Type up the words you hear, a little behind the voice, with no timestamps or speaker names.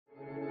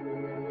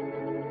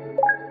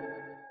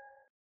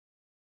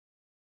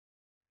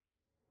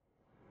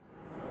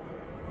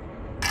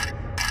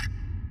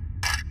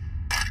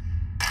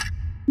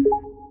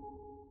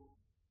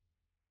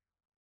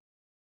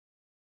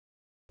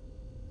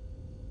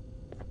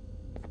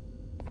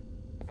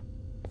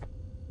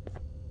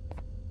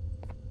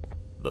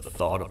The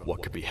thought of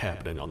what could be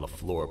happening on the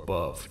floor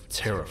above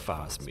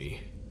terrifies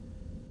me.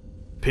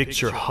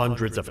 Picture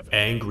hundreds of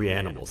angry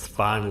animals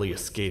finally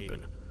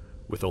escaping,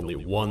 with only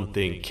one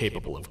thing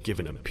capable of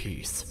giving them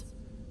peace.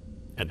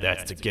 And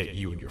that's to get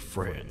you and your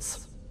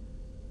friends.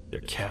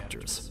 Their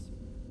captors.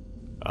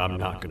 I'm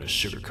not gonna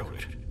sugarcoat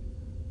it.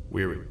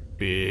 We're in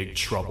big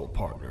trouble,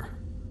 partner.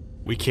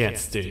 We can't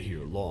stay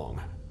here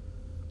long.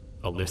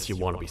 Unless you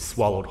want to be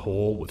swallowed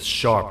whole with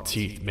sharp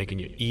teeth making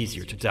you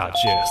easier to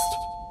digest.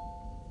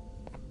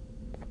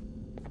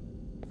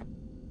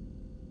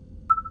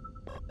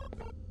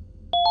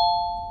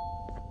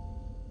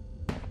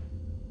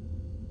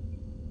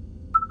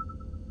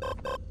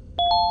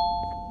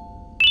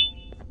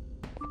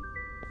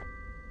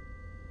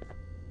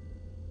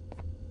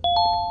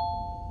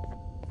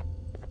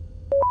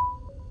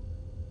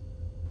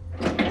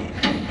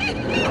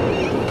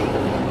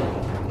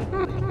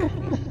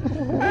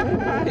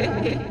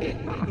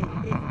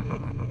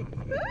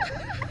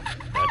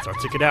 That's our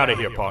ticket out of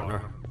here,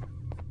 partner.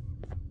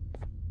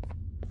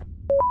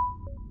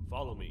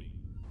 Follow me.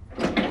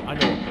 I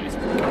know a place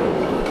to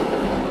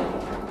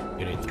go.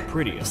 It ain't the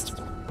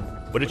prettiest,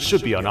 but it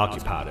should be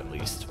unoccupied at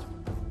least.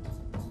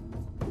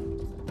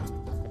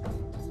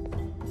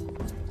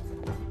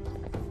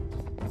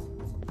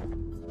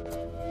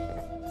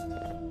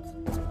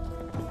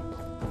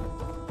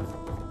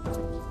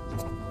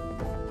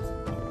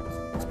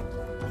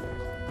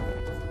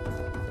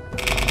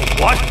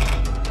 What?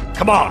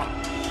 Come on!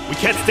 We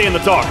can't stay in the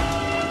dark!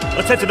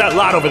 Let's head to that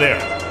lot over there!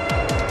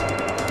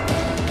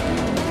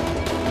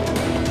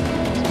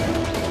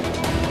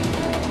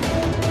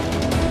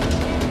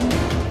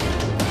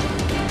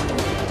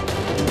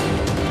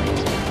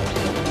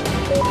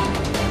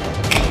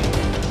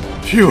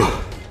 Phew!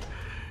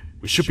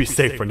 We should be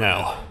safe for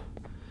now.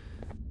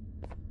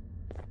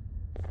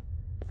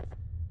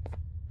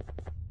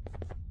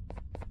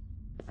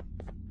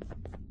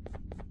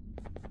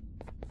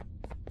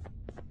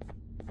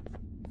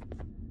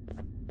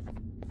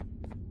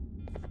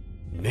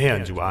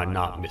 Man, do I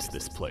not miss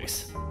this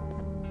place.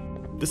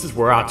 This is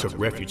where I took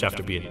refuge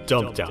after being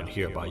dumped down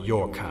here by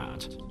your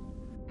kind.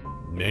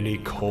 Many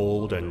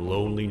cold and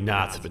lonely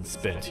nights have been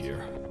spent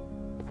here.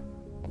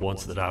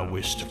 Ones that I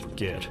wish to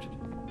forget.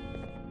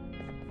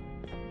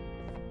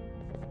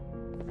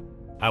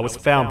 I was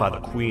found by the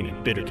Queen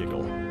and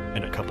Bittergiggle,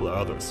 and a couple of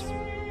others,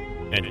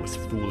 and was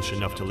foolish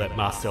enough to let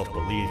myself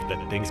believe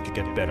that things could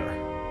get better.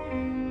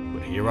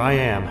 But here I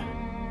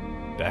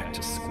am, back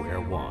to square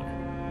one.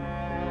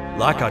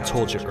 Like I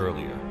told you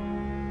earlier,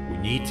 we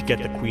need to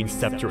get the Queen's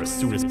scepter as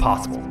soon as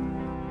possible.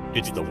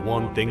 It's the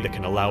one thing that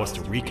can allow us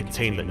to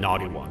recontain the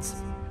naughty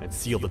ones and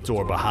seal the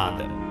door behind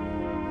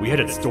them. We had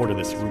it stored in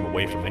this room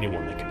away from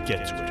anyone that could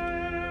get to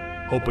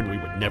it, hoping we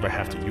would never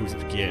have to use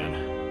it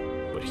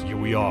again. But here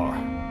we are.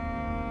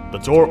 The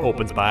door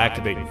opens by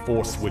activating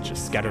 4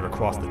 switches scattered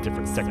across the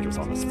different sectors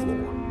on this floor.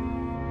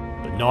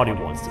 The naughty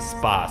ones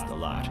despise the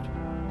light.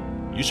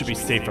 You should be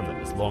safe from them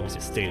as long as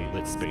you stay in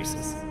lit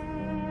spaces.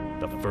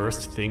 The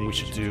first thing we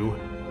should do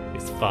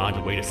is find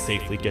a way to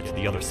safely get to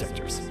the other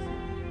sectors.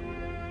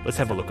 Let's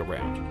have a look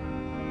around.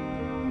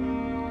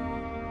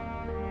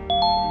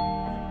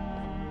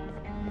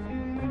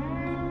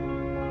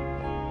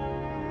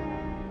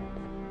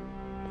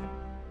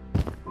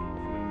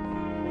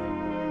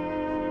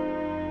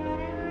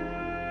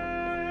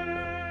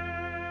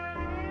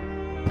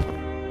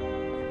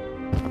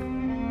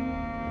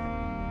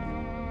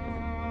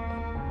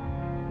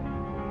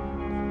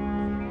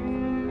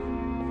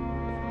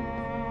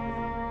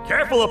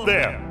 Careful up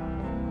there!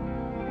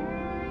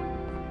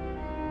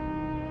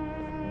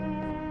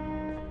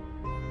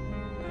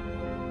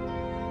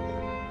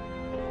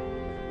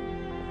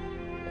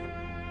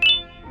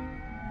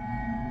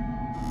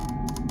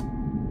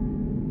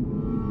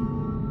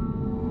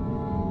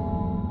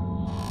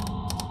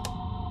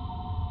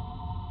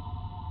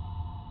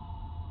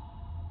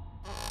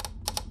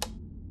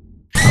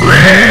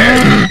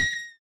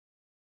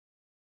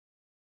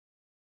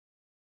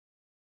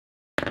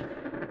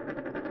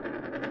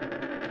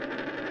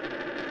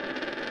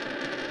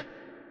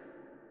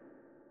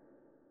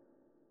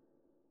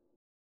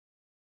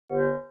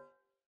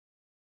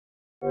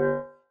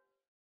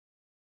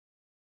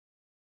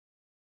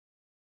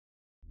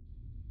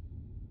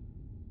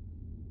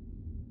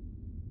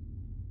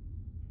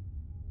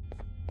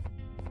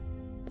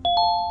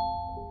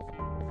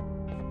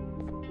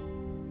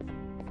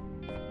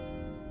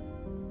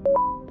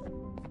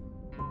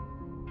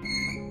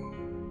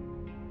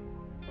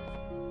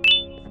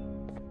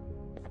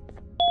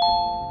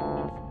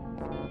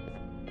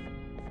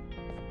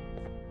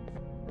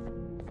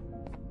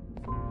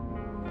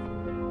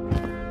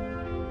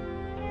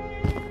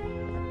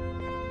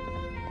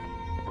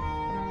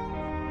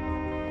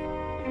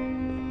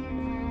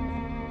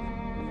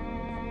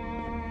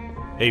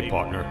 Hey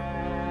partner,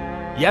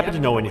 you happen to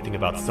know anything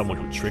about someone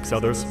who tricks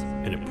others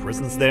and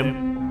imprisons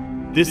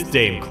them? This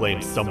dame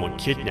claims someone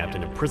kidnapped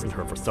and imprisoned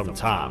her for some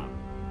time,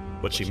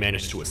 but she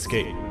managed to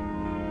escape.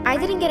 I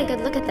didn't get a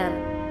good look at them.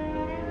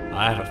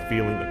 I have a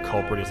feeling the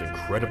culprit is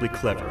incredibly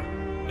clever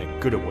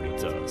and good at what he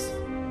does.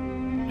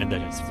 And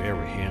that he's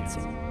very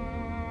handsome.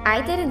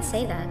 I didn't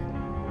say that.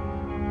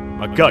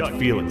 My gut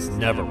feeling's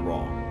never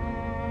wrong.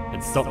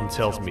 And something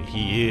tells me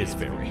he is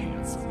very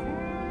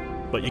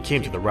handsome. But you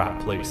came to the right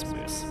place,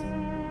 miss.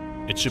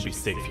 It should be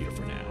safe here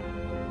for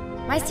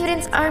now. My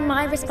students are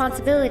my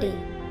responsibility.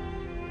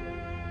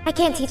 I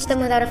can't teach them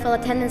without a full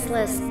attendance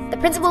list. The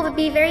principal would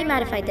be very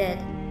mad if I did.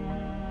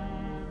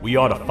 We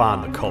ought to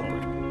find the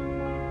culprit.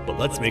 But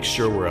let's make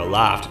sure we're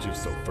alive to do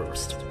so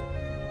first.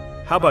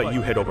 How about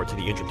you head over to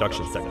the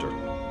introduction sector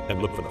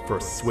and look for the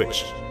first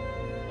switch?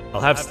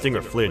 I'll have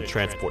Stinger Flynn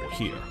transported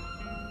here.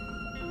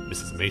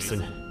 Mrs.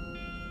 Mason,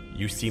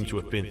 you seem to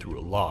have been through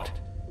a lot,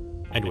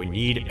 and we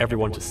need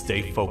everyone to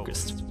stay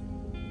focused.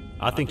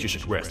 I think you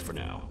should rest for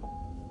now.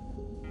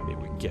 May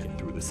we get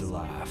through this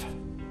alive.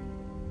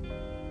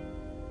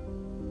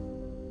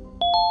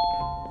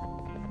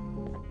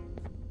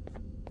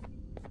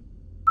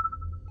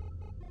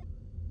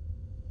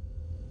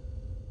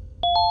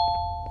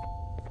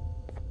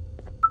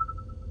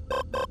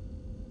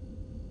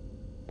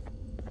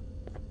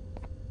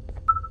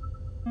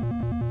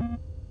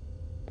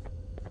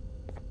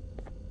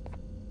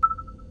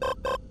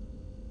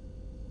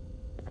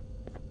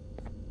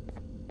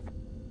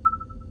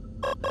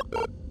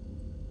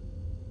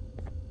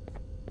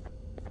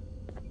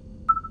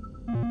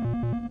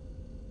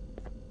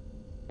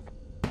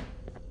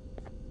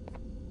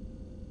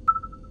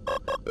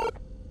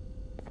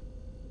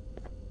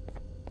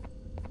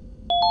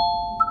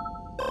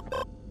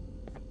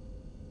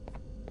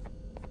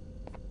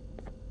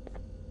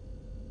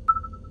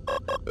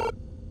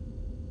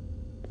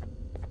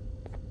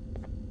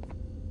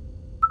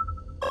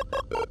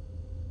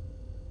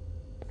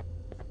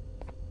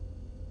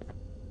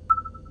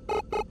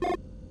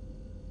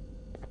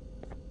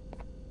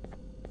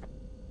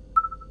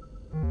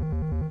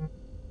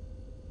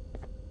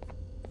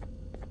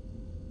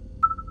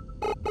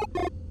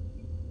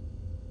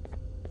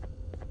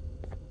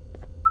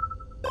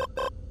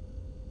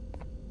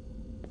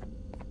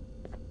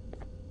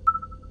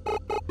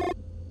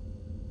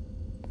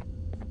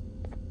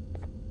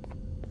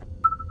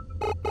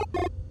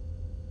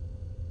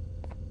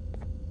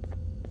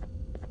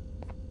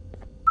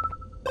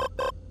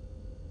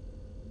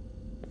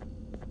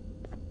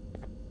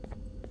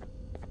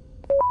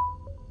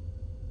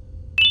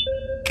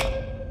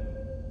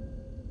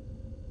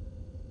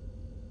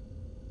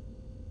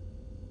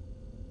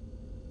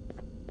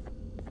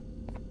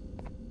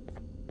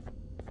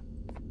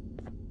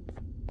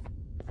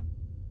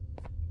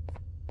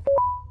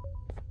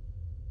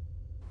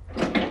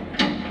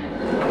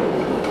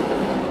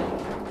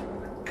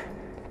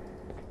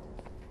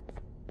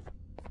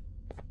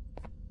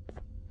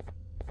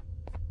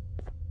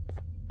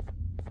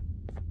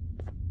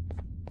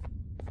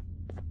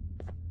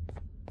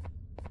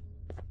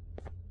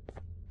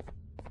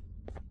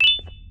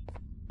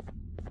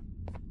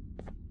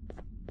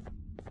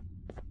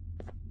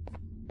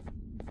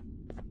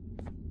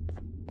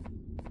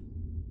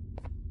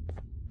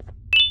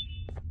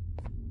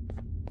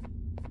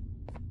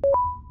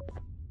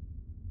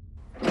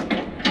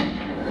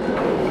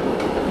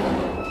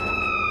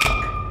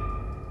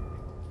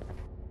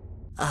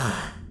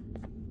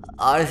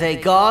 Are they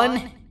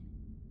gone?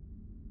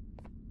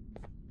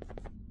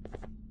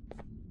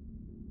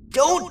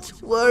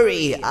 Don't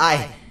worry,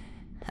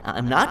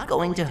 I'm not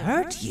going to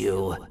hurt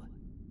you.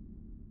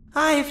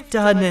 I've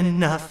done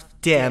enough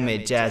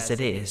damage as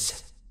it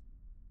is.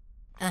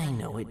 I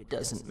know it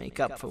doesn't make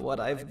up for what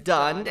I've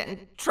done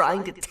and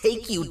trying to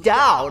take you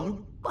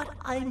down, but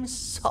I'm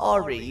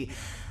sorry.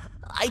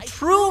 I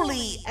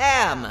truly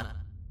am.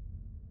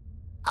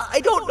 I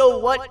don't know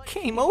what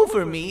came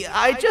over me.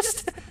 I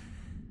just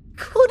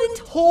couldn't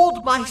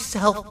hold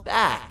myself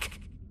back.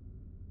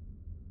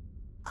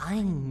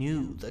 I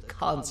knew the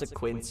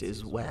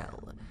consequences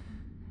well,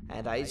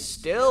 and I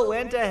still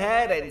went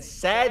ahead and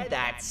said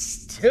that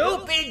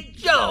stupid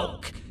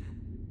joke.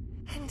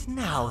 And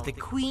now the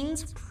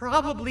Queen's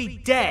probably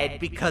dead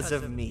because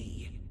of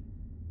me.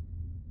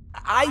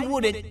 I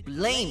wouldn't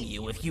blame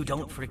you if you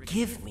don't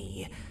forgive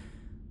me,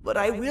 but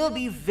I will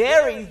be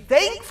very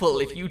thankful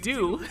if you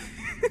do.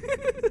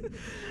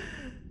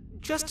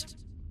 Just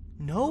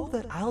know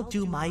that I'll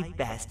do my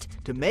best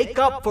to make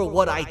up for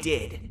what I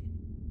did.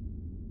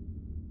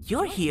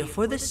 You're here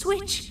for the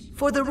switch,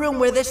 for the room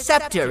where the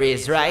scepter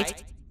is,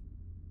 right?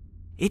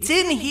 It's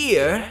in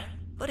here,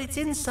 but it's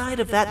inside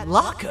of that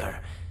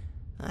locker.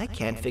 I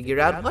can't figure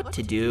out what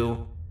to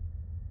do.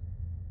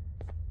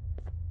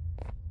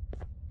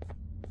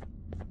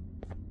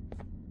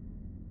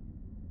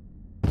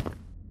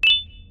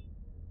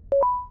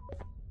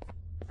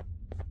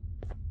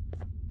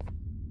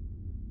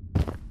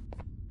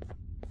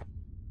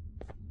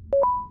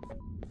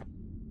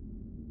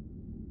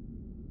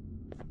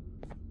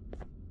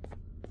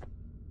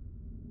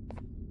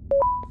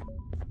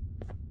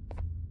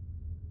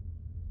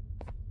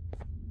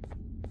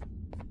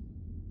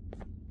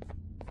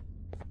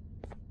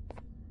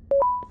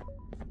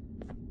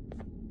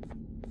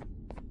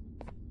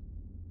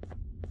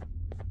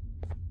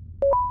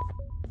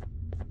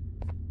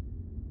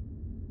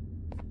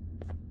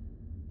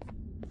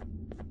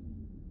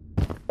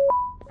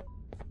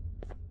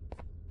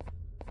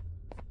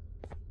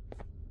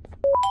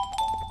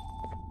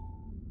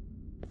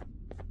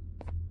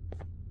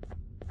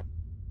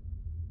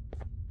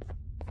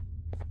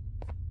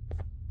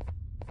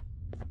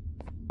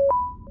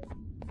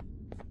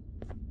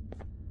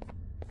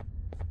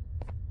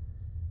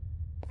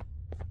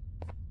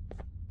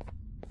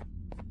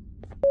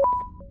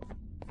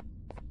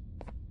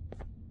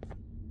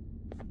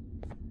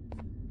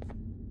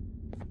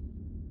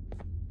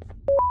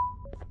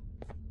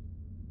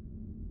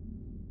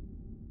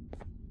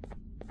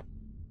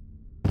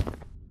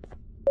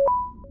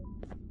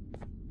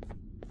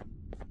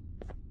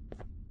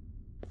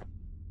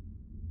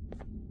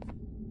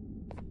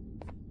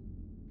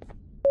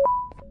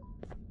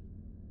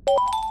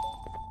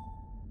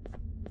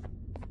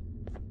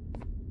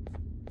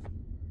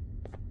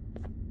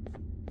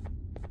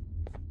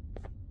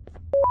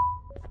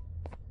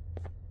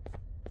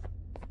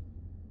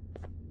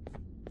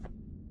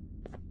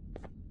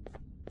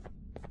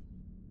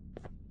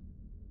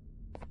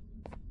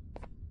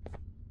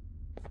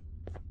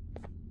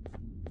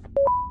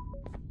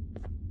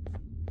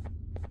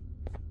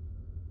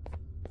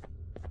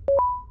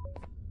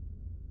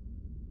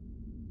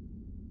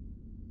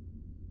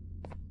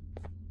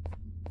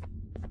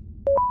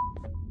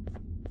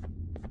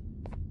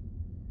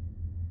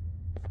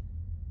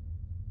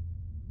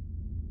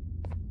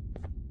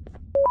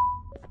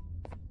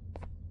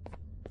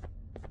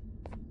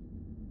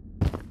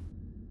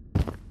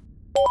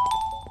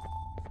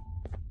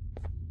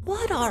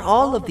 What are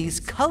all of these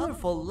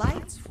colorful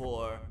lights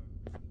for?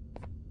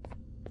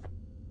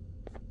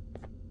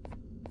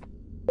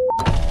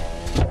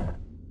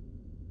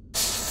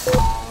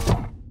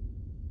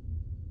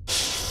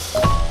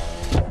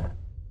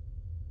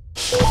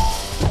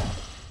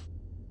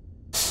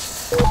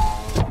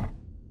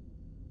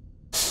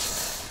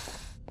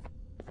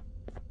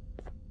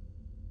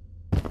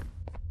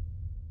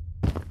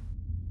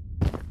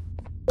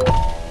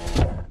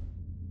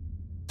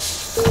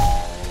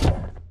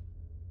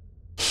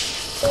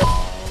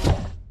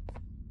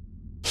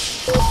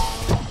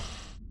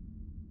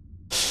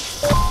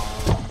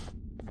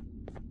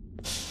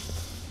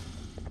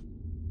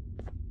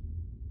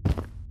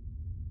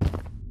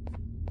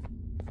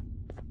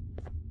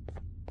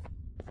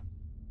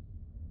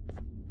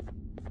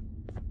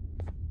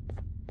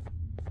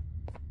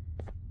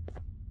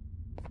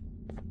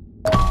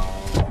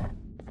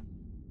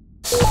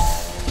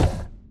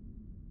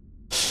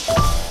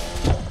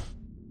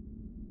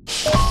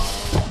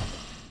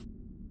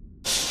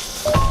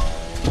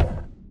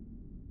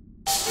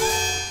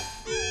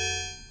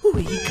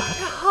 We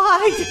gotta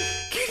hide!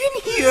 Get in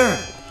here!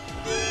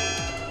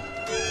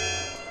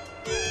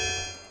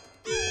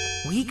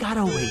 We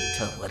gotta wait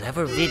till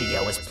whatever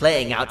video is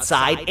playing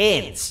outside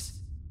ends.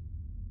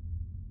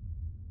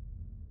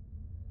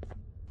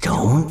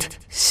 Don't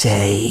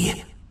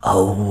say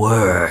a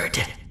word.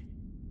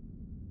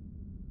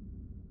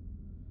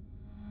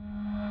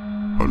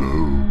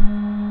 Hello?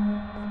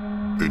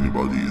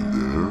 Anybody in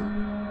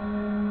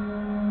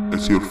there?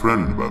 It's your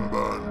friend,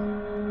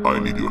 Banban. I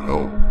need your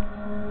help.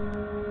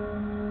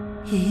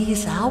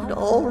 He's out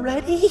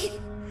already?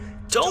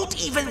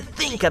 Don't even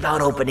think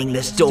about opening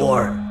this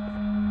door.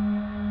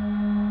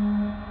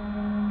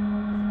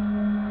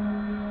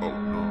 Oh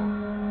no.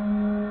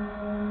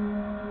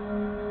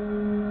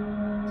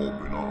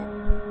 Open up.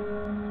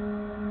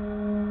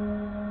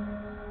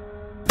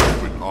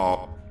 Open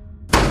up.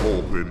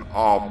 Open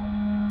up.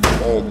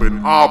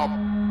 Open up.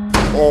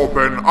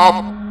 Open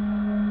up.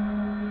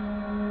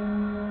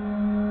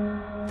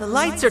 The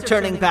lights are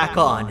turning back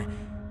on.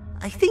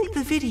 I think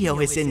the video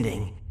is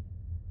ending.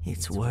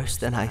 It's worse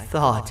than I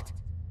thought.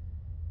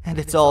 And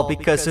it's all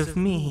because of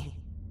me.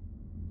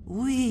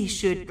 We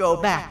should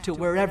go back to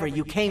wherever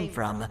you came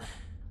from.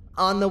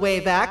 On the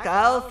way back,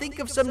 I'll think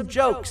of some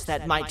jokes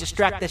that might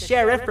distract the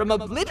sheriff from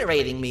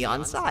obliterating me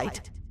on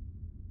sight.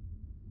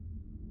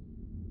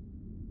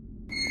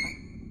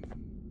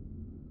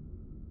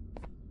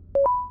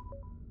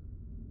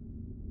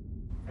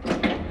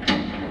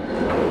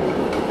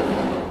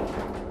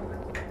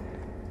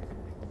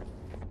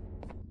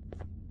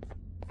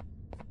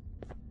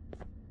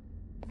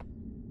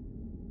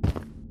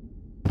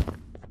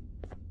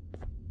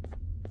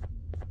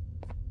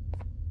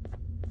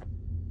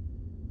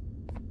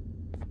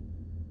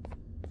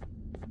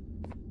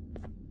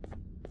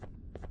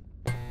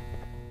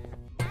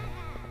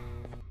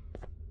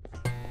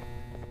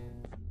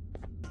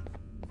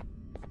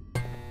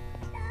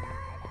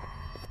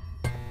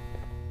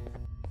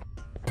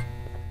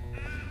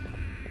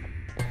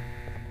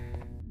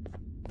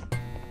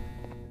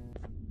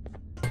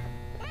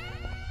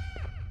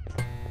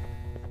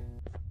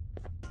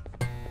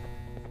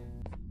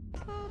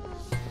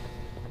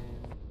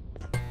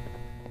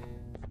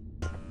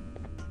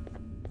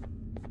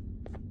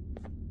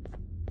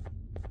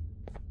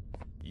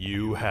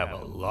 You have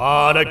a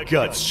lot of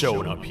guts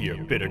showing up here,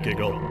 Bitter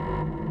Giggle.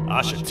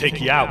 I should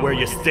take you out where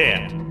you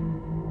stand.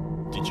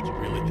 Did you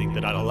really think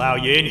that I'd allow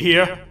you in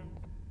here?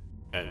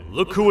 And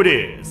look who it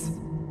is.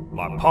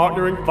 My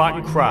partner in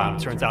fighting crime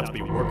turns out to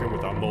be working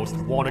with our most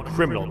wanted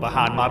criminal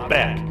behind my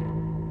back.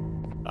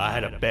 I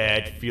had a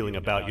bad feeling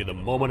about you the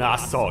moment I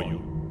saw you.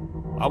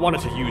 I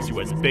wanted to use you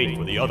as bait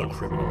for the other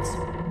criminals,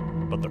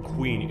 but the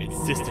Queen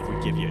insisted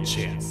we give you a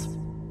chance.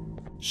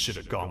 Should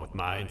have gone with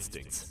my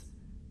instincts.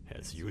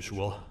 As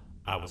usual,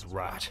 I was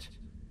right.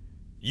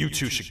 You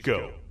two should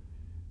go.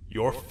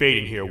 Your fate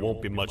in here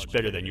won't be much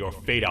better than your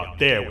fate out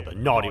there with the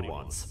naughty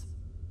ones.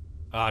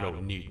 I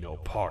don't need no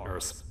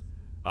partners.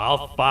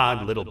 I'll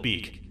find Little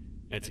Beak,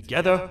 and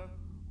together,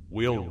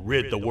 we'll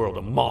rid the world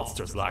of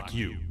monsters like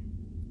you.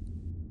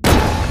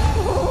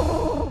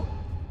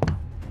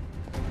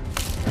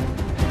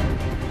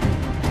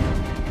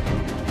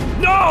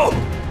 No!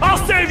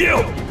 I'll save you!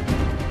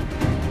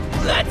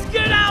 Let's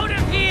get out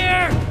of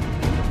here!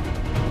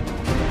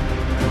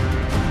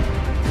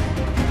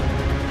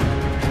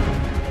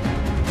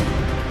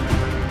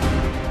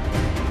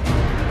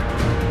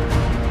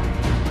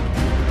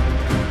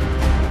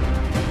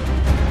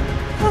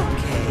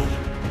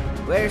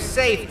 We're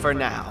safe for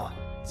now,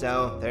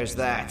 so there's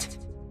that.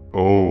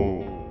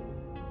 Oh,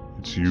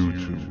 it's you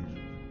two.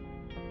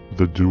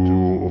 The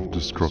duo of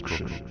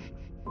destruction.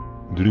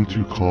 Didn't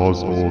you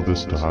cause all of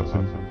this to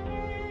happen?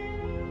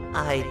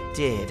 I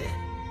did.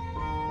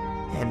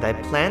 And I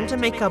plan to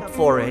make up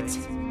for it.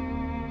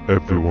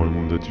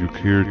 Everyone that you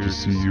cared to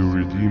see you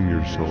redeem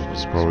yourself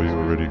is probably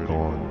already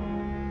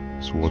gone.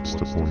 So what's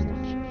the point?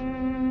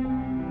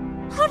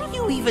 How do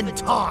you even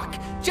talk?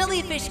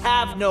 Jellyfish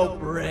have no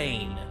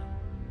brain.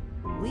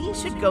 We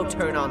should go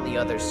turn on the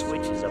other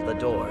switches of the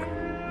door.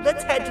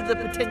 Let's head to the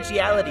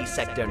potentiality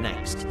sector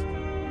next.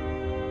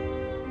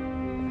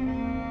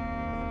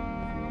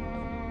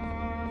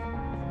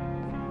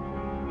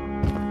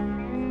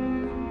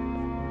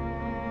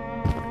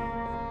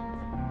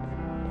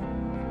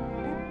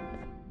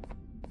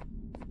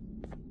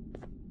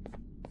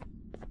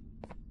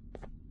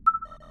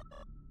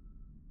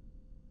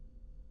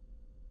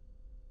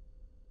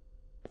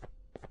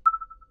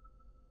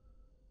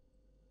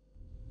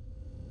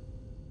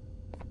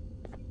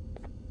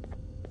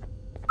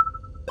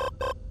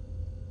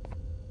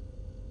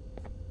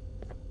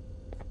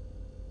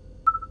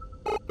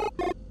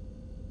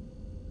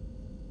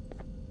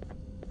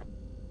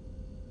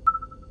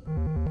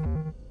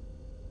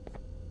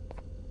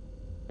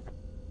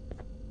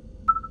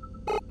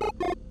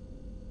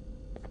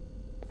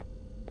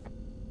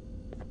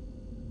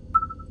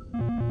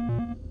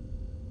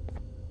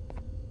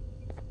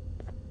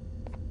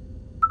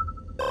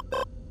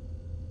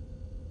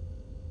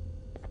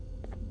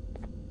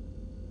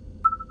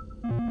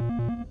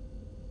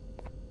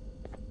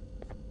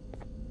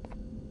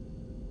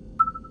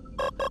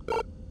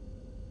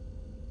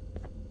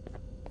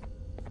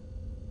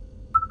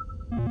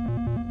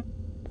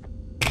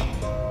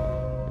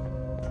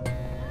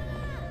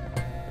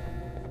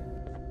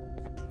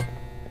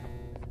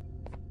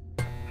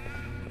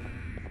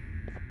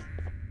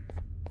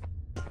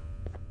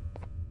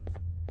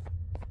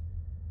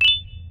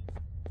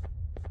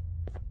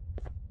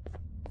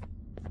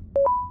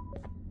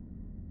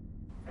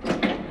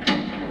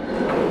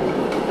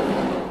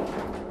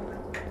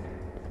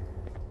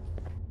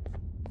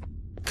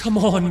 Come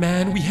on,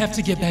 man, we have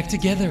to get back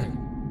together.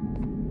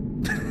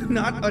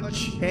 Not a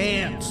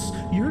chance.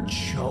 Your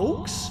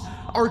jokes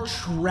are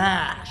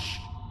trash.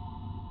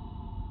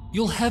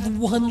 You'll have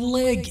one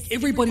leg.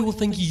 Everybody will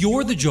think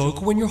you're the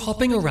joke when you're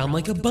hopping around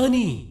like a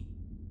bunny.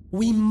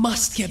 We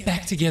must get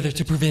back together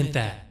to prevent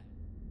that.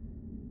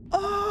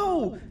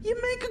 Oh,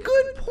 you make a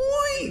good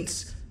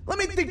point. Let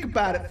me think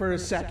about it for a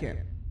second.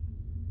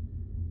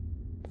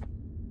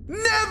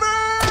 Never!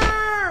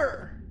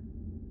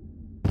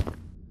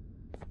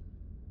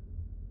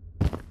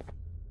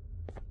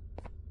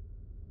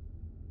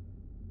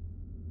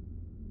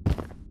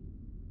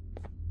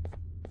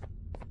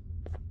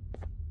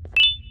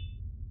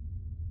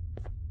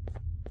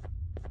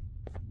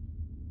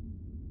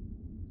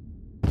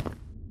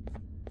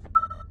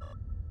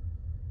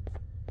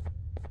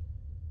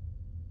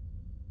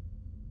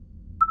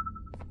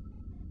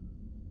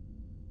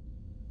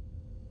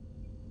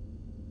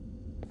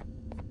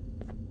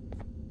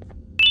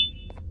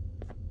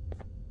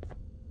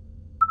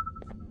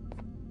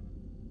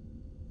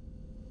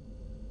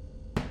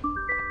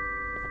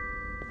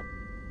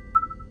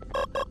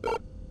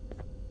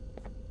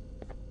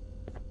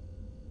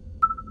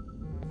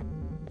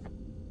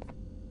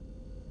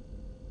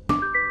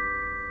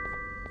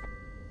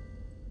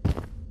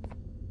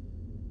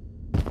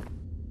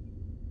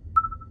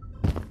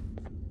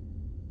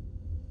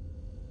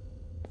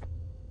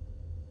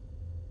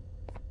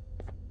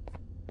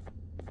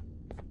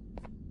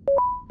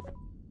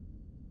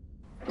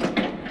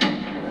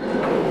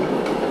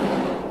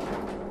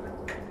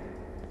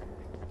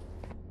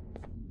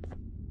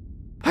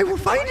 I will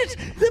find it!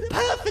 The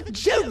perfect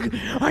joke!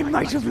 I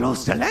might have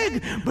lost a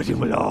leg, but it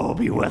will all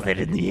be worth it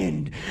in the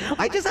end.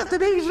 I just have to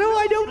make sure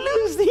I don't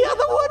lose the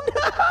other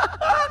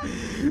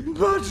one!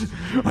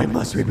 But I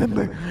must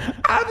remember,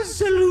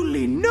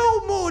 absolutely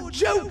no more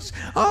jokes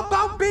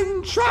about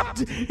being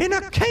trapped in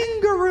a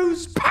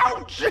kangaroo's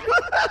pouch!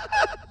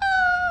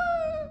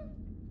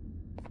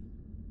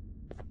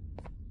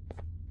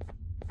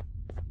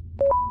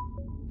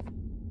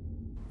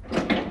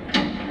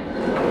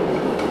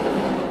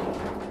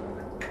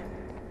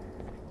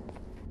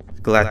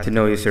 Glad to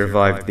know you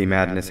survived the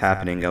madness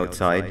happening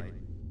outside.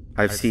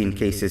 I've seen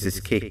cases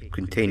escape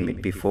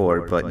containment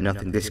before, but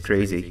nothing this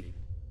crazy.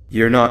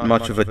 You're not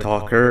much of a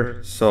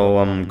talker, so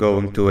I'm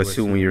going to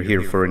assume you're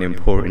here for an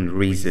important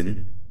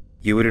reason.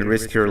 You wouldn't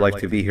risk your life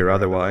to be here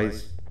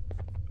otherwise.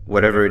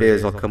 Whatever it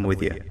is, I'll come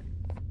with you.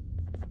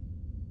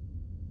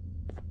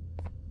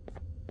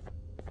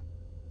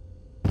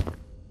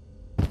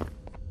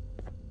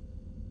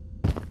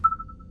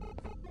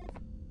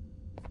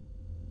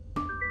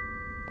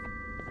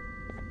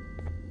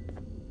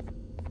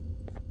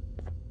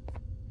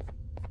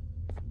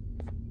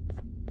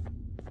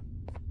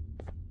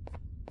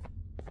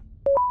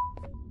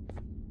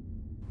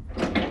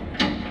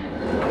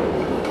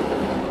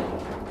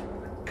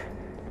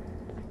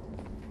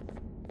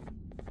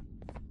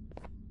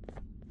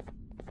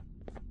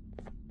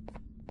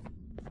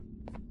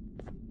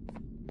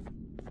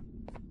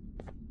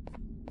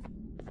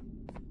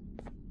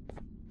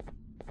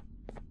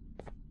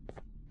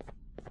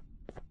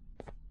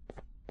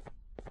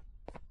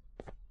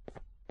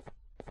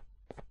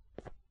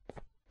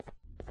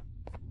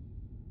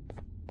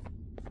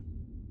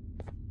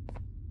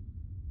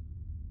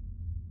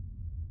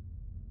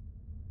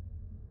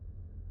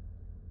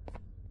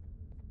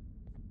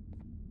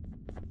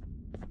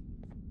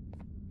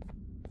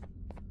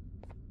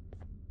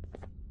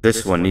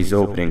 This one needs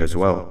opening as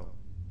well.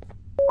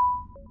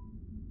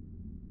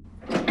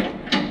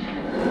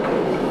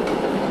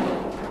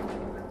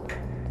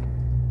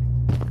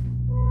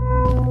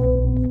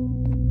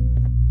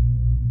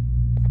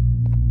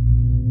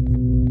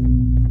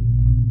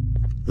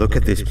 Look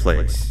at this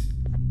place.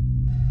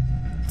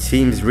 It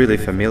seems really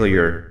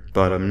familiar,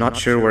 but I'm not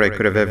sure where I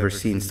could have ever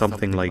seen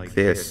something like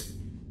this.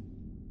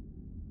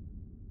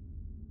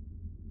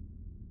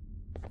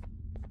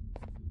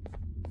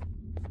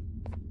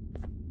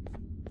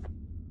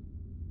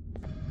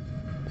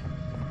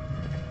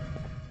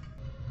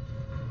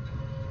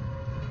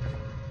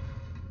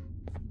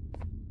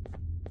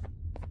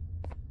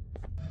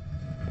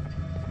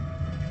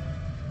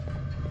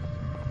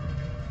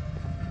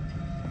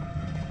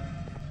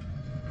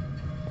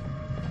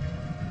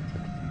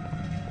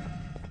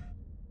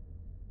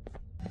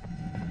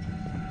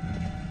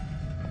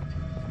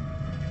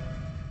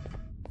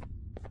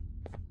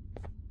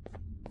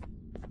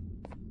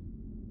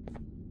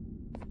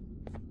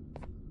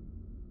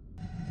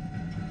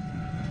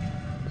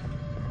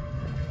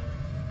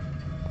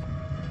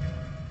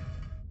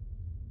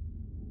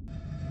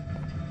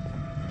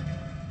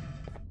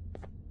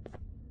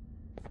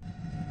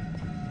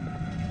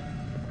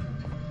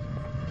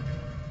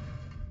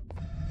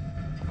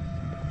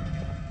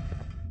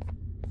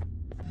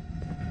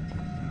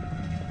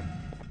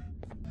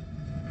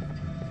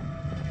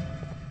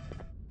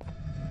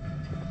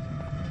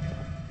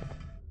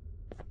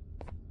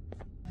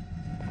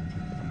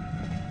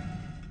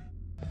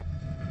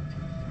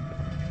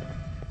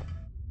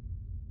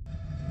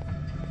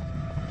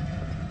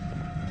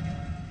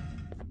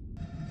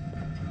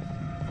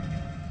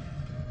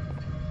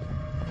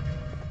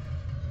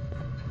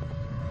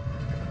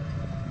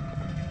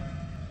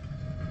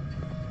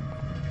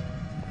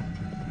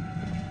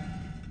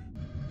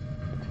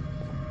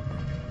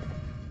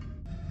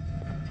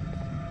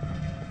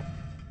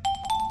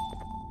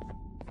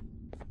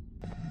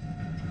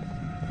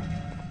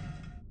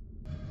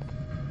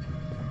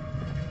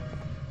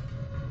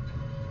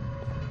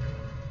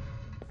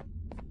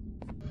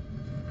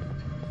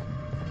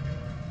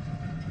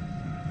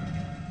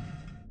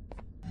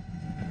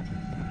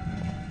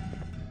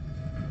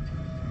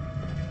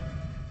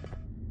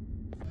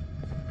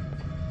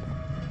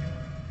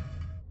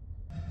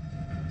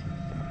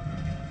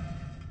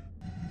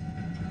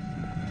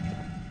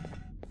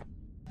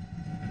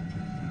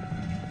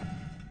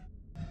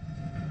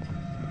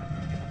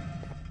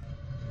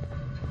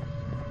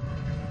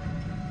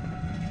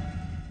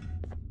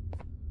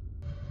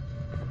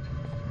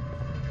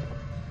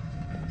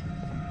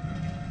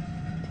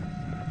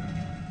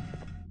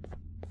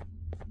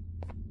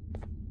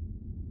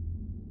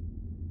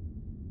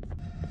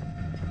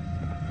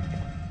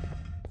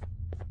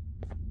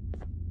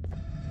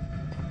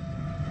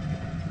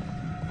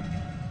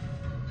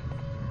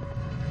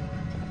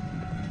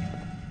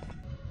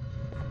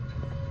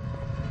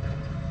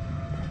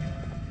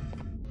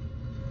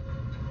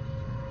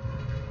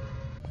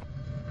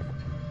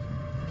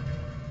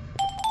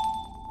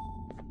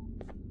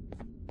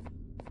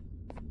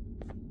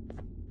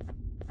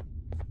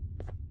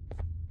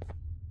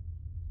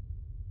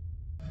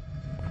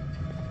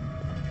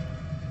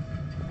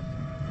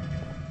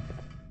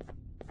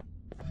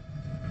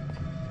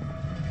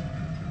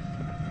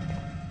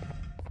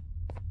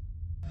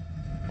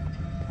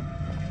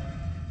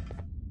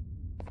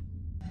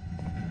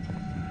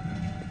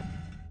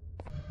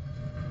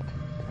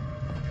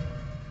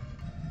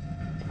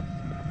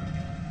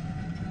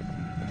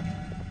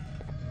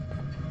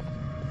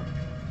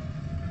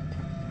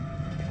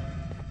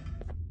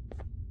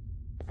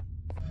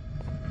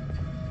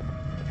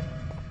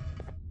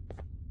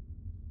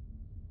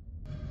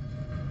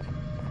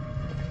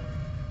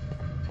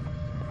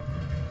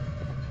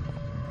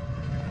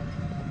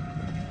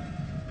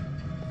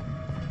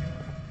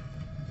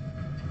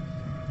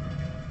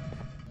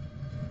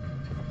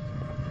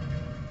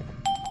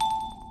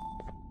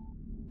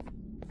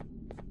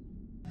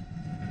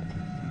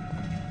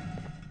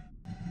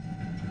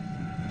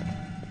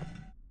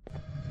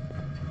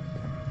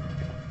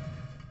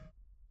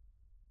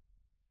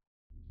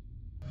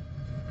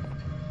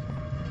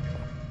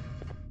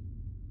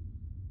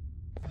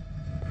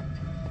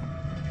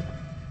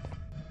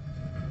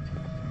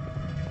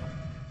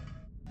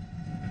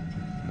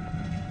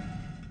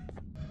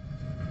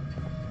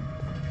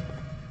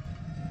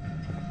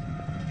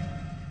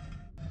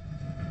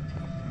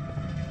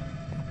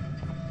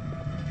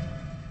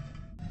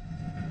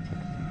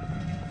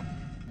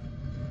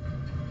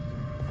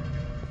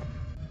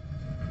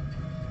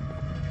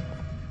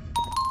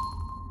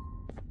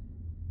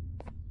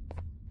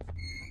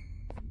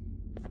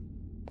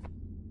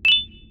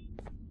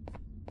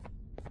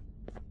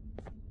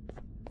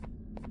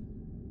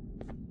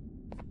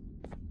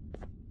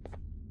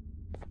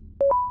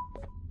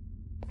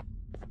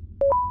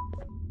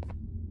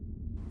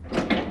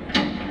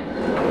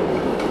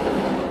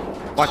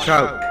 Watch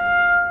out!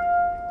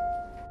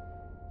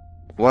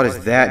 What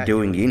is that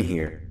doing in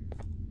here?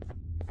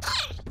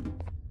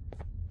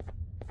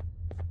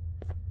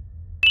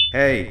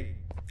 Hey,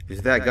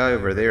 Is that guy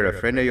over there a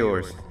friend of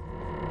yours?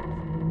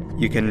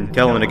 You can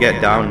tell him to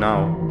get down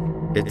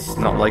now. It's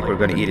not like we're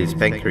gonna eat his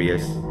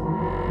pancreas.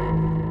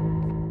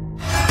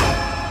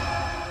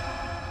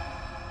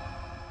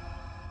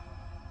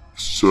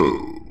 So,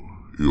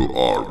 you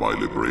are my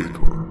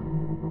liberator.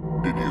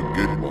 Did you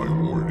get my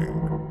warning?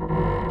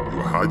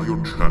 You had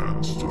your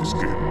chance to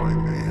escape my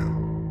mayhem.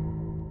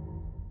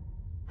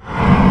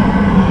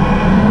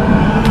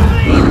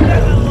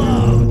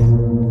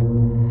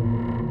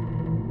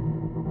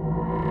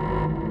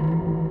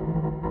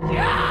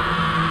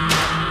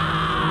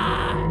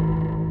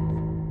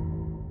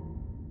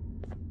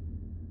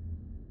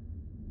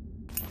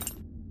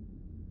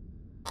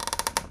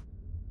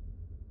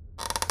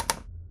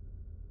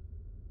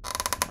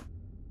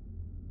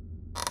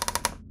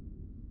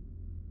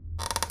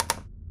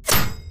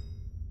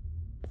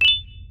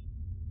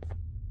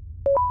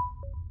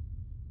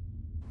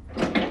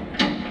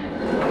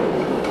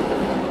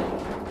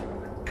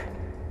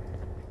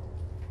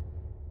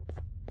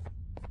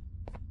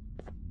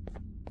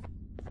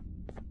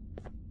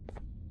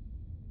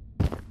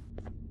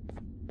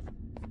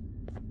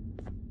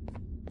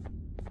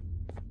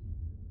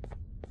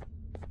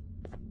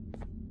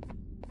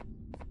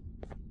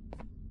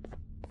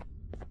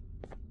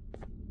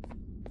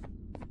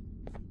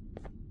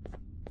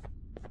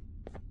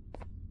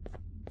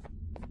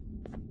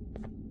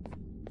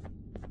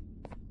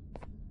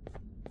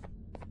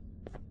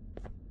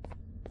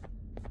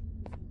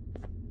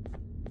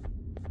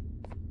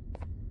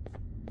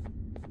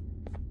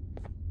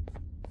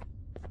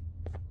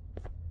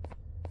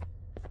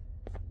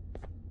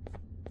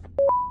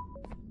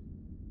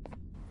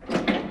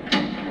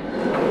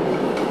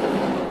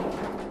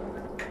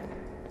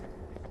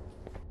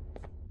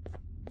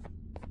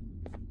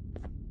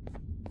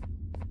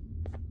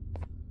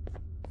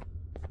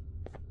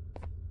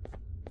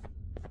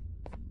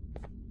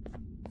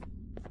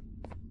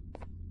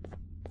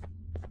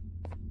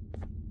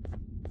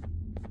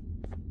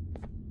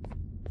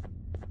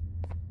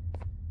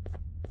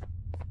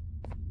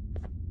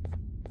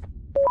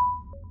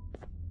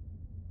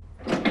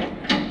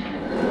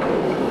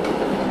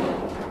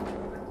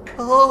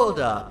 Hold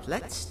up,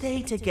 let's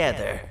stay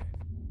together.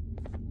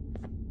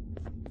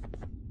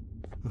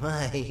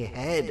 My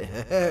head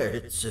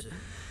hurts.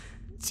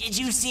 Did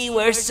you see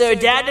where Sir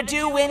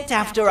Dadadoo went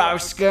after our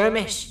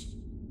skirmish?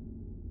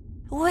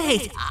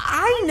 Wait,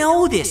 I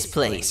know this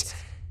place.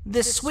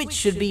 The switch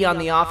should be on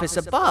the office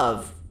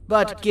above,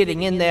 but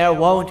getting in there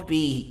won't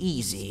be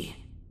easy.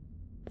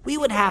 We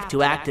would have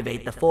to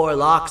activate the 4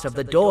 locks of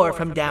the door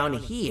from down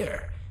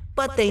here,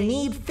 but they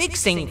need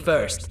fixing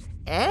first,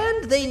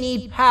 and they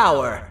need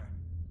power.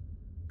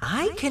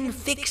 I can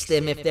fix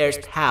them if there's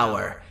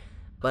power,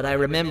 but I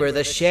remember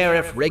the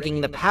sheriff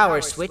rigging the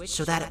power switch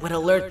so that it would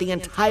alert the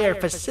entire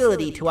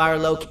facility to our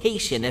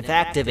location if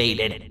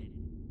activated.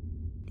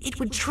 It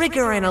would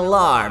trigger an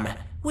alarm,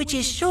 which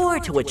is sure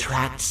to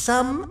attract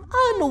some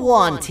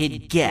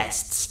unwanted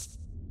guests.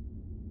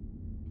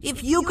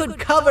 If you could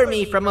cover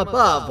me from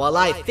above while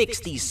I fix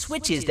these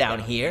switches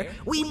down here,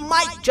 we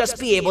might just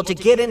be able to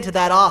get into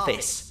that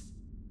office.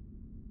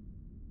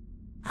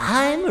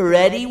 I'm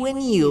ready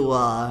when you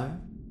are.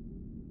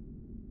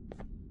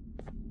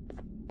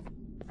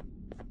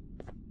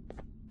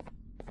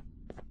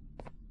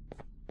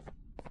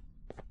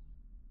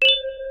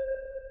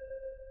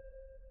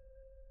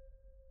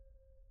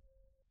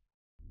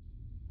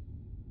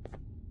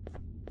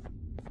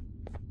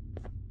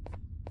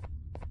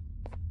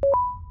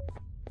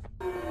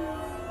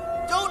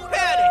 Don't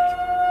panic!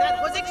 That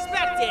was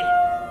expected!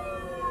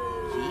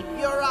 Keep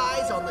your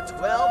eyes on the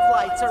 12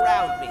 lights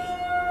around me.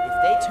 If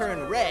they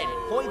turn red,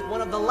 point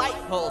one of the light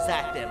poles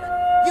at them.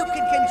 You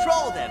can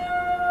control them.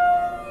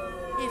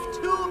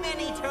 If too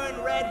many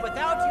turn red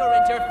without your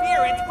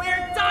interference,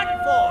 we're done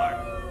for!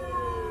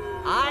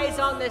 Eyes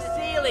on the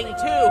ceiling,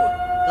 too.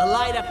 The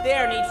light up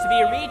there needs to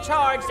be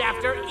recharged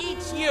after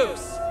each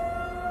use.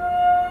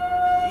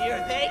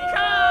 Here they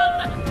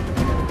come!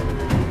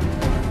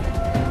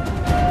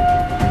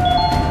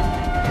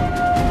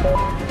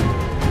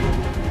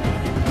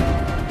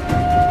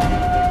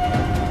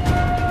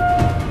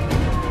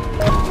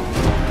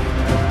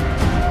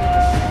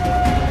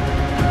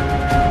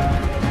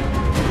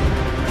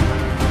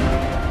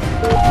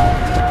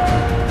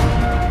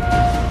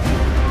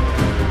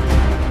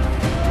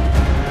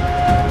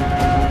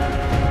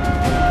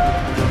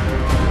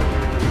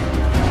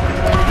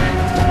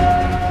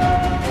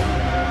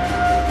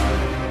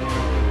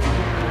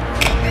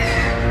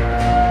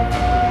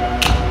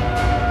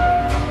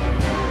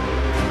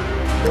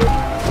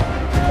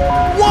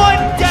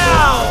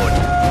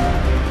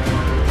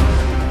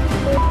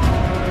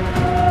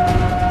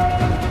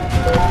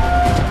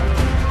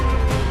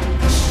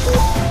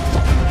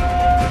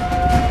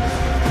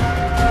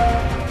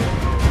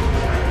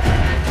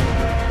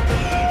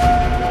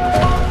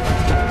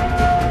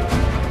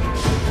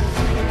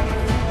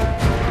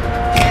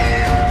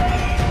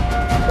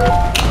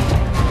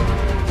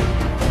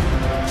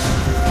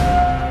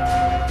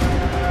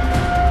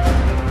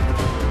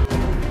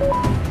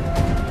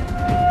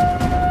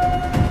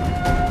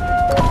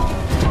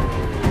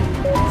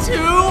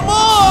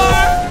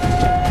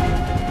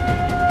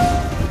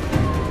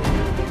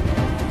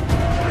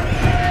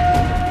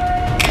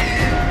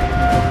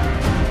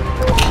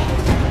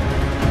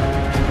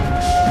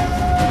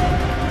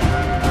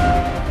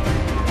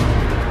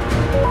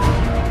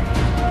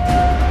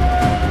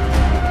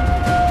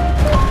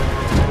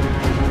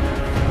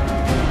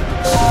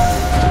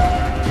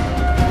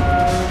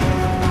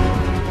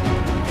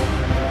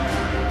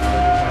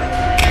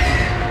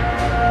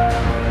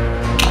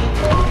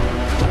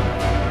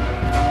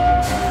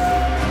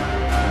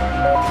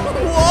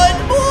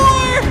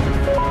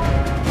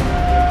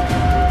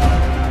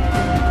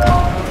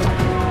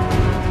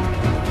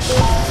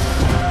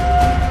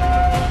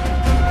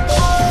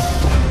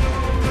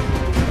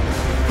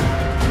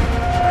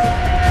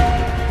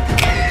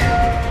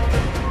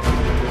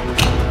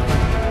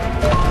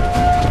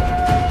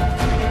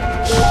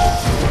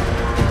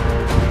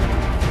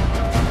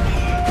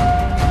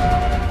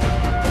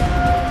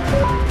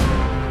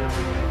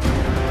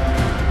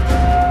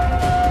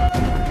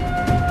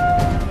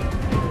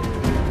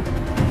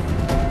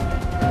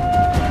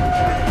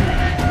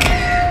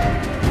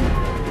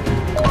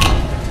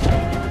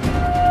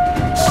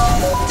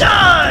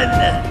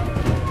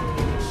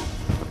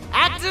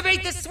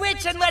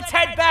 and let's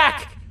head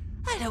back!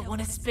 I don't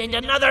want to spend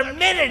another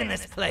minute in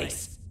this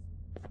place!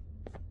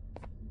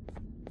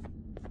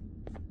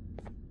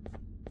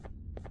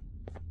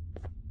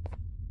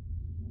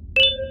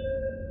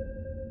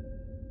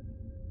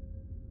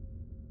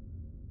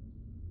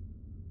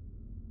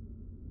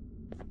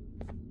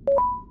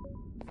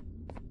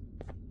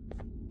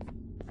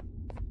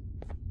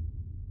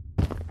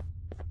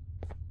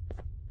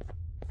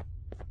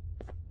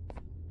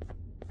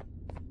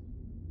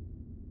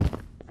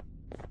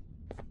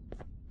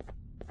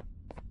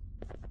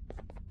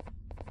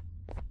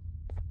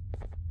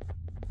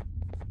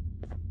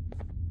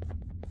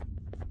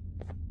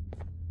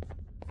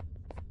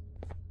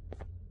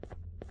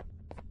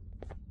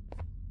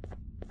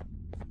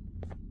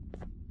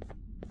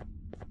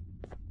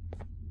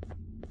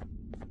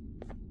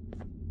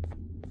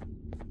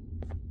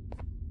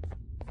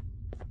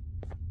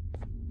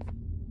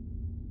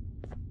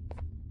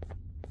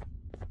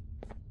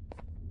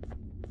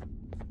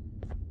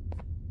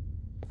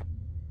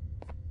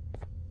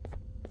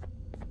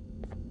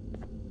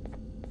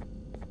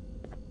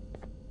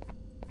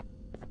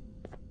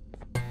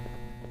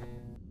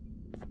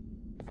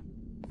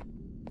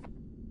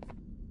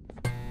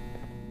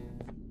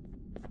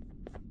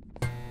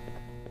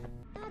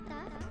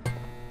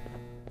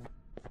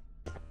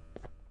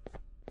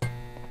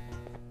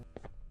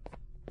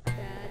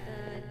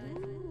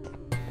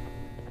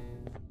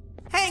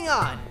 Hang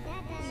on!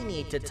 We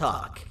need to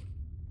talk.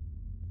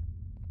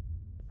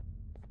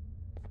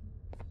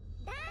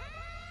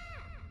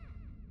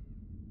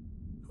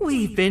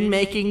 We've been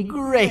making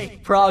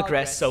great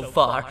progress so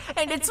far,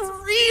 and it's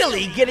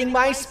really getting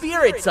my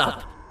spirits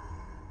up.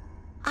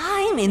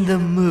 I'm in the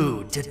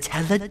mood to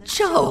tell a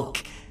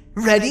joke.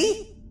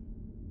 Ready?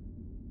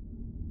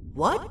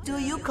 What do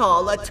you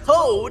call a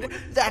toad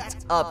that's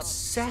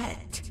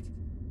upset?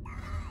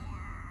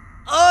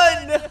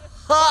 Unhappy!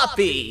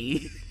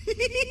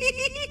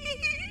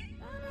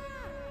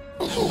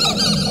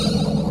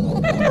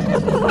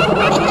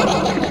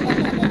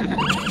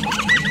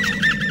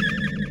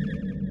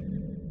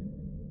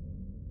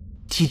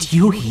 Did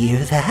you hear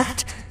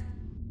that?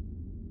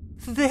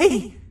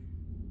 They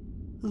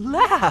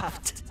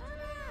laughed.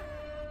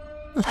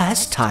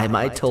 Last time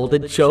I told a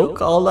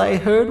joke, all I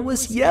heard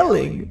was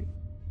yelling.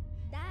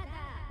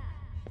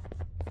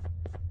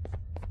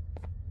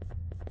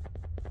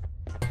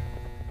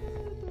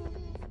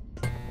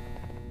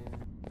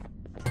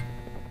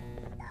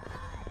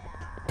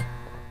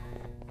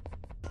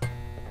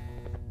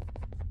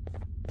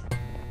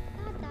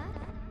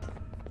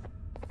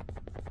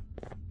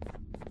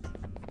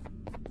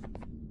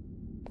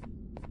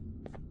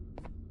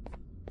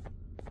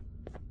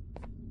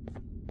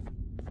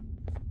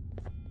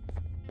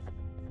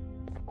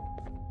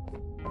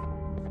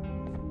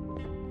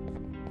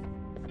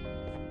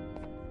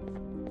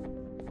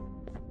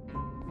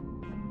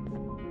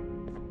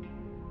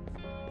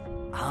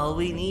 All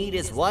we need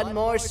is one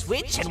more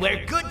switch and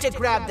we're good to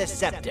grab the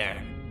scepter.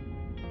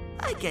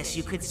 I guess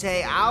you could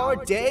say our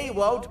day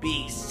won't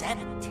be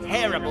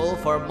terrible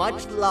for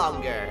much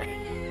longer.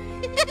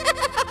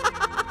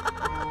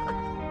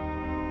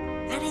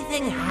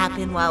 Anything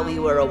happen while we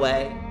were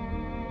away?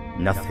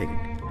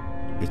 Nothing.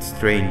 It's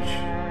strange.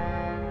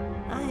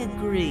 I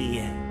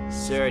agree.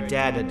 Sir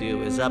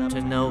Dadadoo is up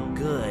to no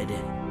good.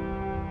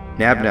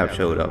 Nab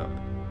showed up,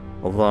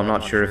 although I'm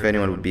not sure if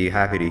anyone would be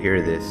happy to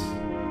hear this.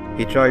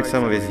 He tried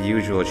some of his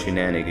usual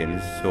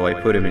shenanigans, so I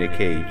put him in a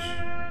cage.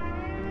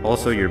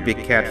 Also, your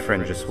big cat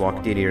friend just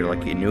walked in here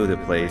like he knew the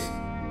place.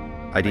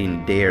 I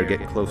didn't dare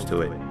get close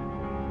to it.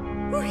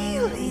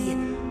 Really?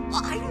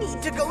 I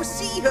need to go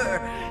see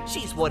her.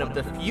 She's one of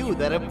the few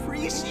that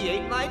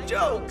appreciate my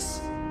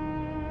jokes.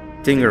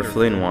 Dinger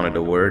Flynn wanted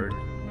a word.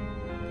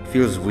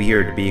 Feels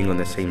weird being on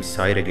the same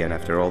side again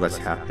after all that's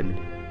happened.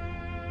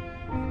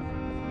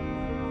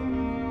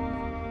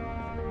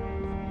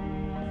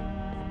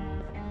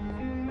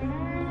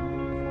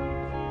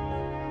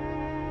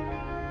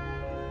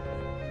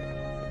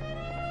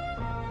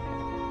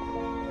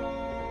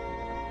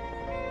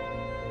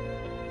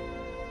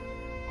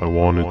 I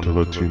wanted to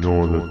let you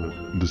know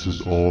that this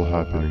is all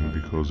happening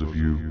because of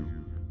you.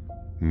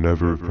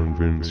 Never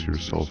convince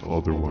yourself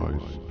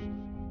otherwise.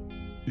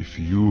 If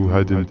you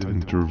hadn't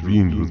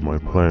intervened with my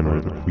plan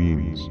or the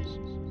Queen's,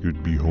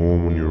 you'd be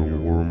home in your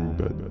warm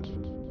bed.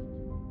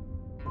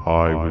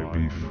 I would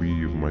be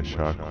free of my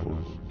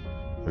shackles,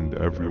 and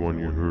everyone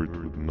you hurt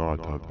would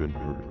not have been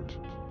hurt.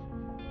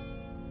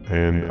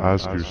 And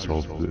ask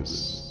yourself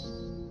this.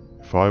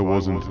 If I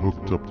wasn't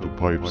hooked up to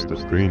pipes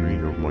that drained me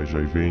of my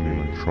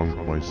Jivanium and shrunk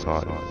my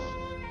size,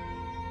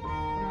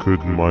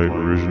 could my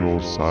original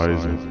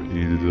size have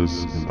aided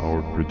us in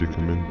our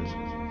predicament?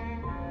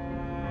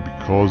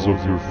 Because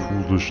of your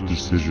foolish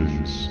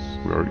decisions,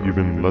 we are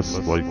even less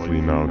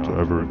likely now to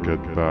ever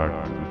get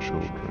back to the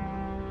children.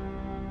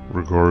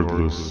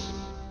 Regardless,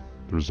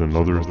 there's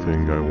another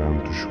thing I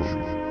want to show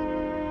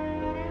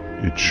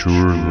you. It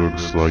sure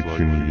looks like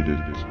you need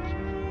it.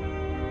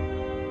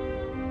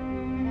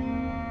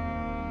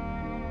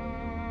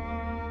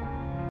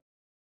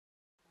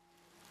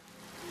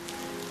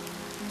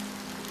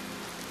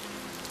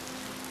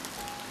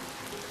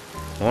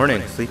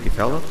 Morning, sleepy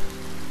fellow.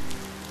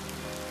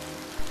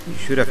 You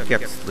should have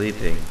kept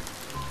sleeping.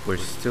 We're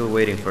still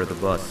waiting for the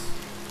bus.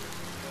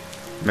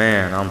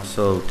 Man, I'm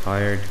so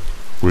tired.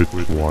 Quit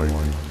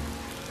whining.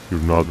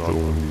 You're not the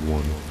only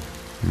one.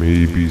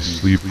 Maybe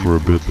sleep for a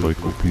bit like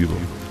Opila.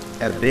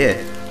 A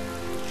bit?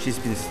 She's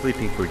been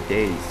sleeping for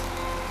days.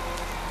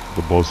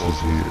 The bus is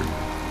here.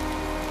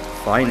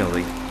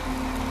 Finally.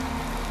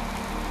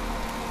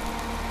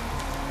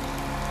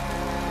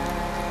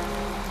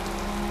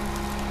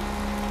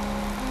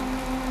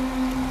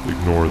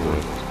 Ignore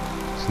that.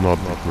 It's not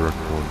the correct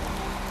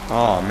one.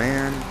 Aw,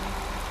 man.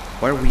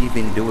 Why are we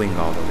even doing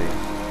all of this?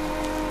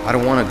 I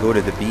don't want to go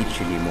to the beach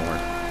anymore.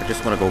 I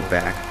just want to go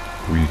back.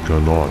 We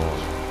cannot.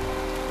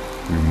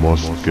 We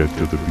must get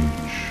to the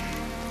beach.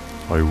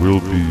 I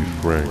will be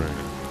frank.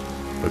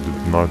 I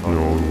did not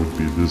know it would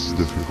be this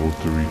difficult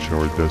to reach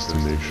our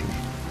destination.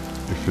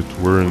 If it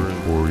weren't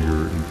for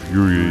your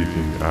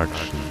infuriating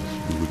actions,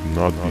 we would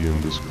not be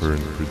in this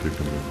current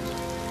predicament.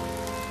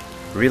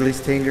 Really,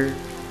 Stinger?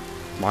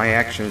 My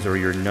actions are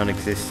your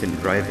non-existent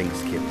driving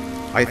skill.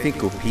 I think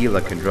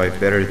Opila can drive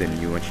better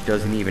than you and she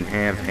doesn't even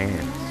have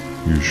hands.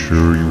 You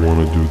sure you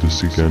want to do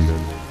this again?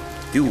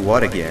 Do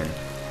what again?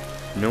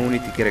 No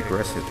need to get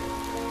aggressive.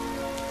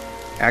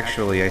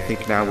 Actually, I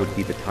think now would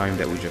be the time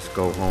that we just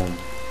go home.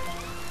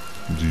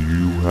 Do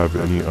you have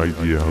any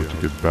idea how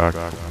to get back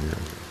from here?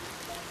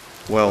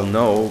 Well,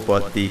 no,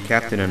 but the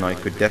captain and I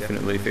could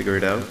definitely figure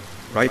it out.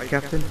 Right,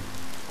 Captain?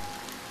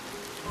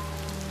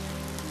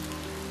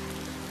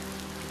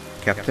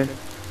 Captain?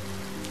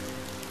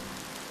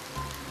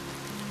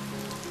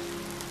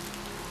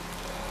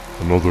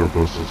 Another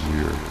bus is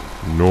here.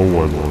 No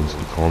one wants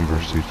to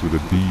conversate with a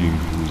being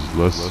who is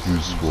less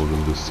useful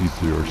than the seat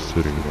they are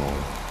sitting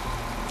on.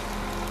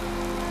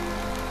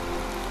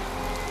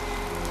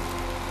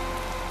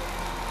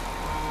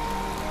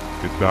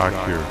 Get back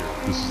here.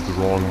 This is the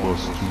wrong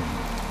bus too.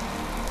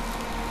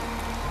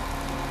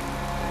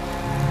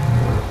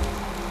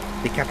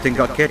 The captain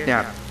got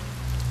kidnapped.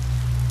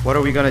 What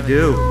are we gonna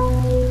do?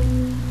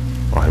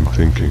 I'm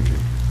thinking.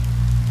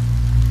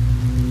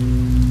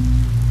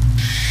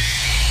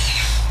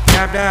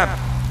 Dab dab!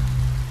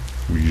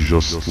 We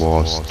just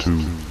lost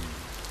two.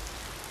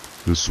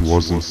 This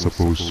wasn't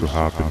supposed to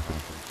happen.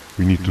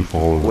 We need to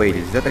follow them. Wait,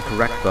 is that the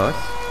correct bus?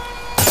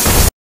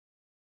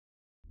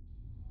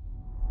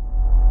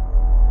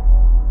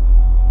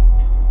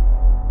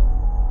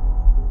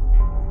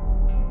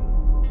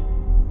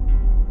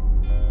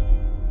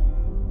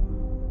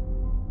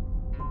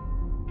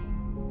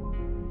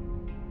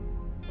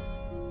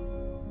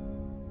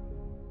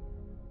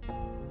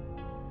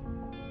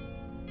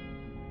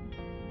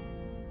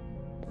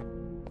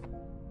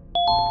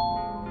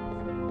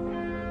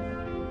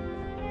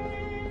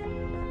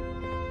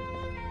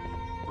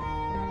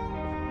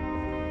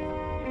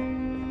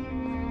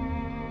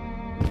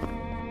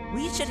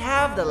 We should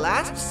have the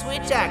last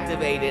switch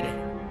activated.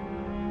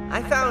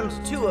 I found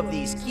 2 of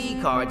these key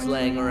cards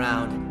laying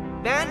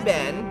around.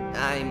 Banban,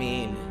 I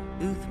mean,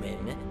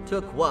 Uthman,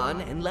 took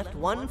one and left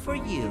one for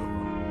you.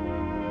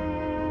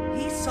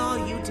 He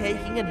saw you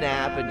taking a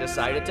nap and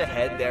decided to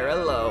head there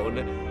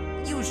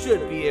alone. You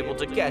should be able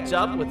to catch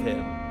up with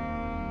him.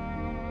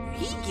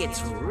 He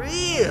gets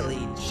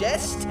really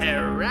just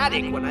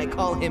erratic when I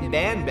call him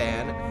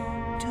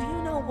Banban. Do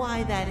you know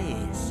why that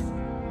is?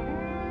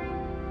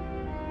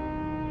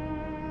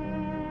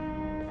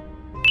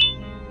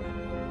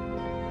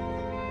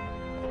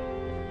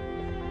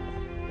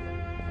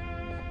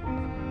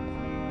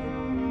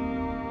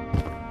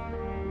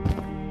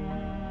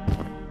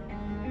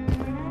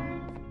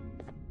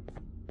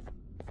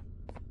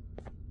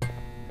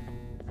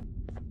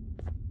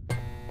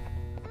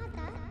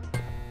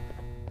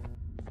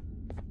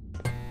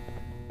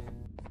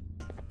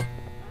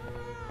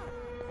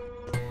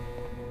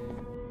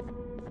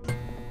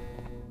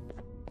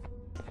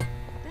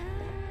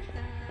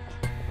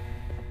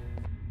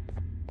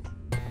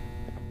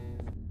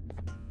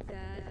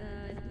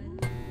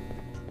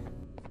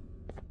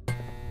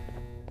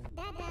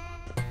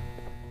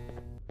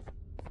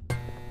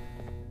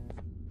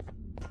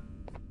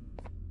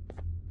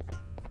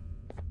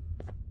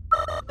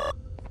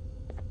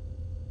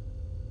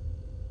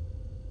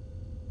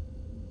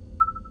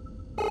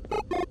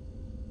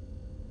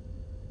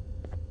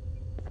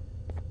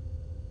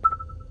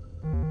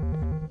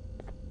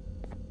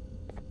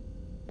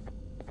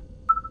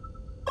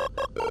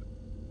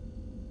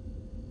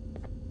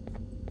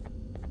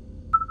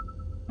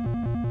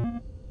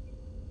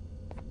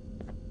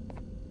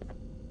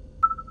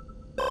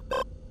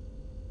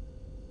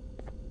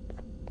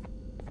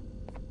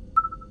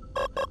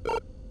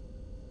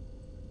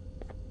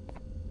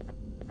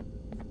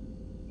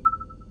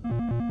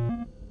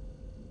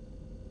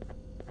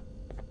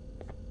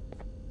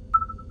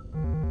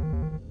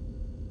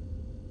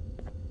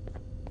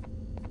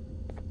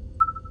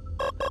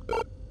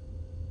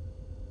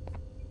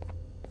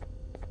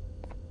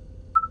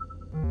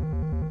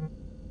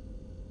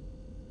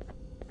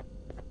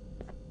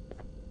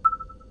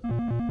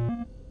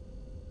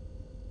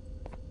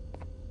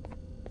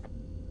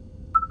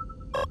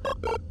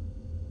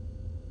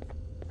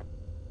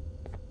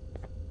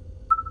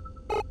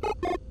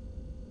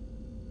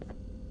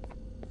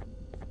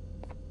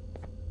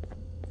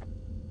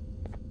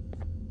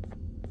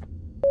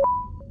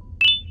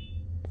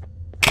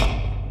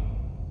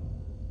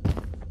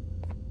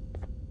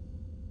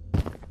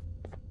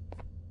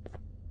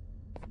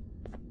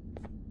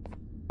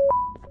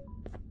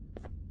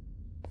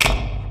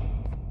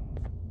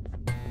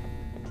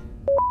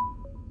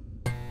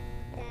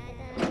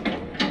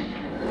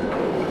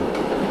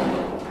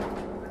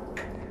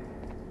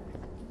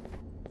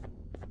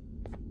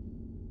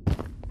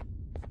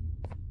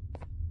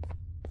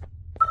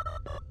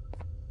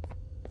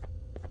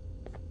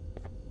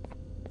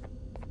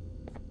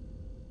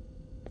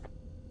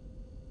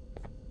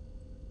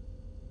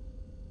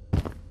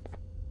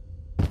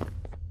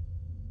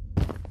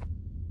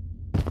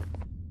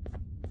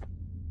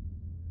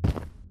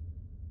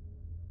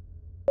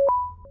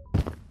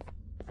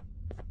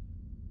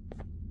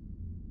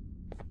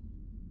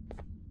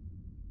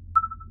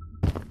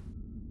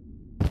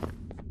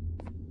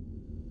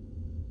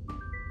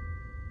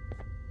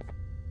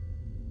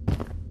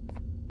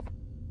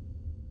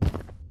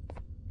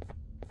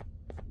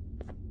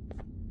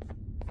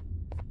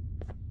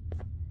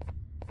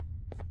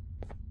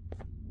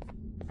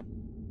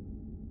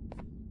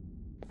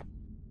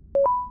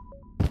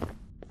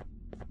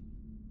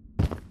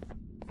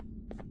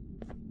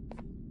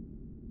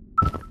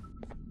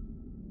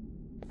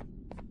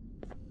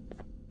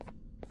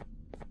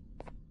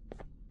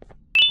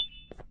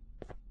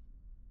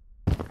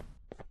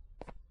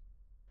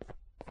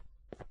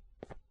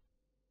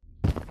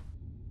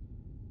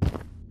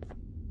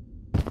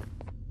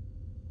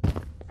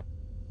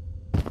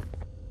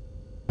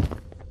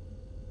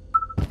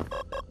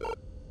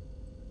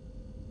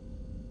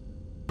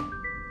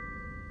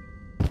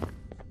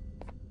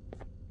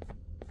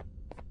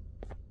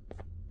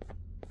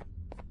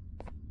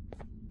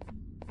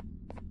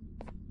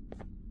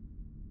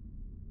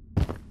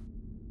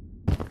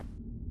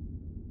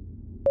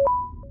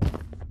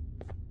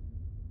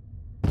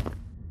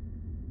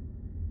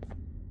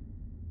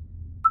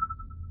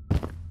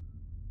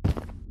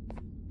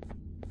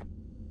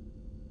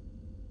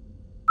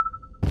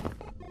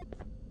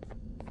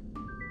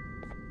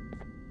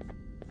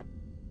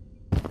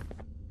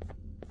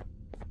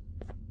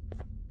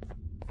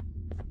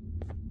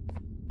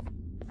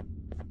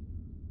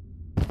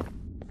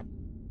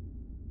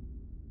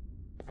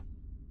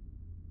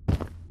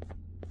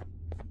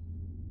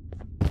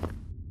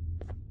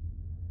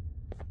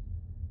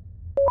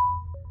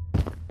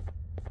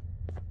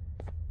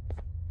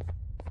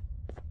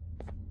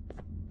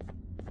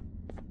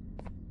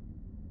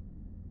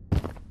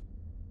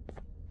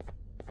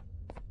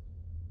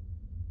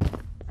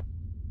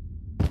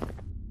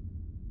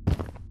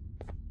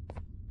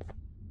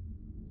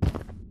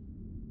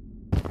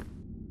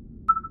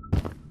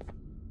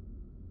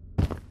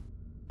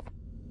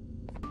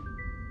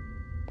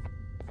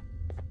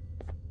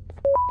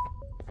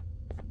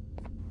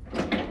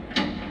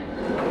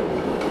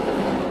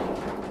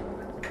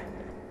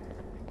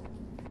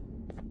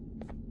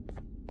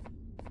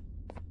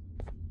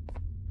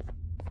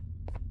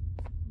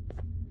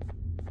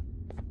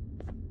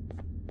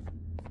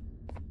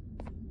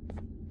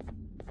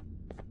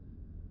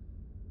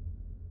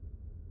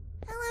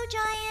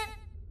 Hello, Giant.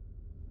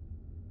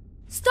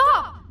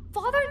 Stop!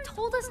 Father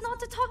told us not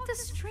to talk to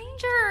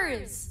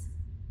strangers.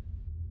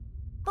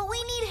 But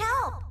we need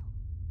help.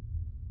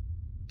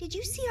 Did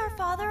you see our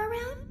father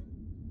around?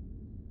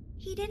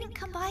 He didn't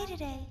come by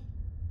today.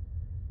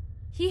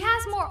 He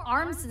has more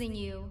arms than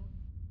you.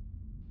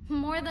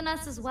 More than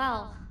us as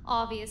well,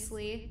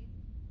 obviously.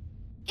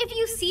 If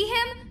you see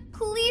him,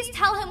 please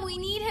tell him we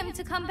need him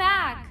to come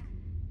back.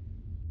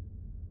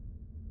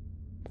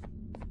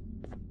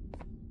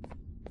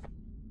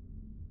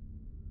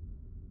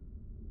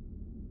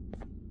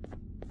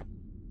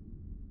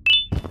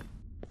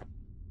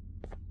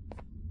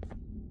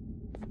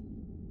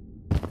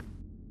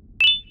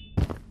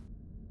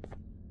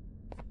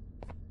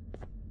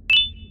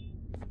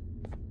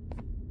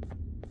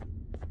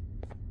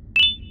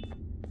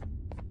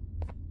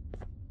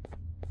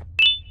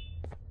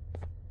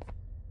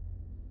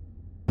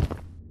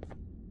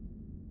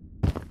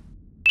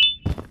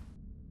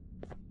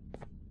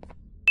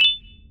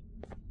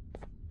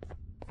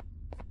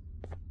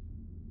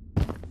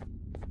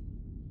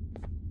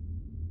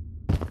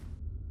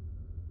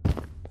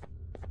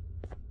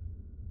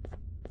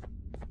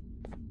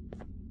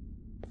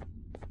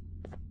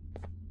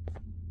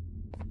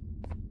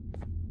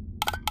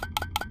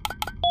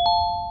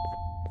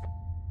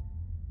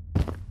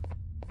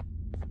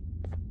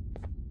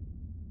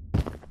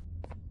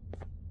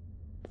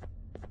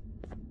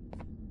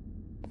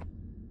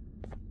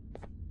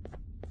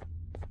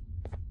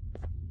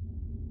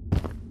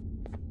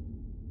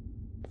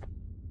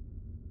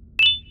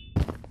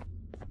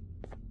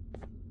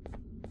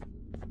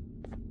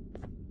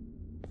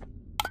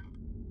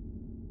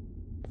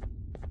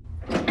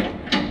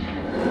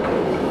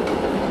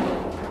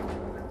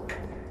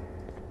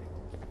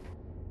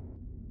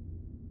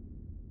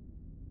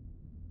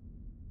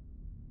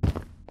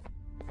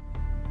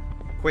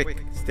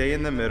 Quick, stay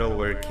in the middle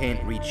where it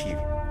can't reach you.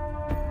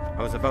 I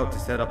was about to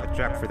set up a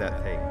trap for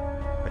that thing,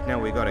 but now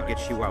we gotta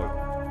get you out.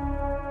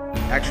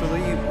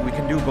 Actually, we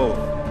can do both.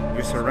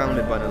 You're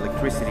surrounded by an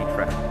electricity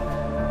trap,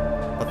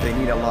 but they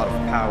need a lot of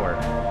power.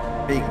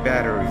 Big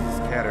batteries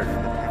scattered in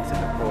the tents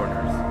in the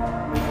corners.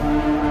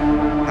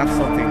 Have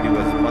something do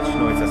as much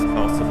noise as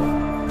possible,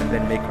 and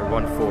then make a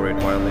run for it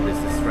while it is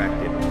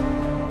distracted.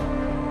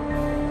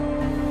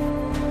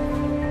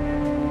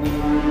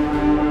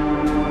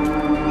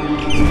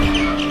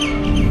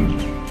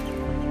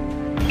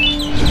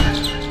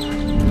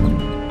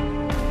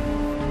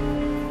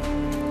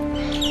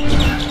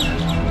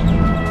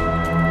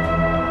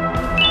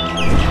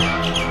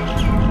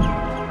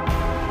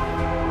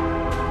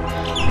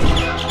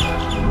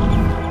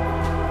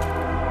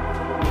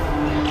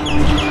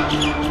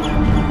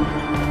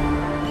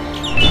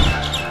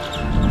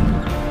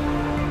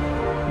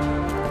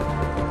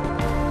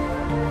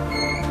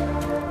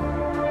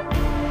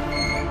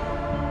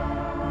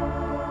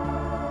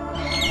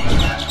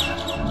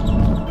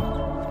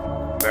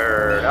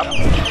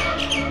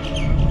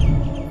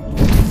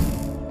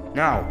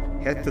 Now,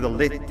 head to the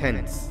lit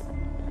tents.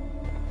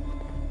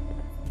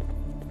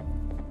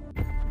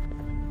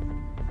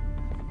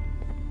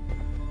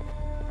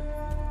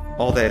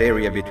 All that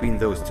area between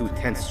those two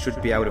tents should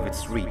be out of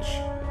its reach.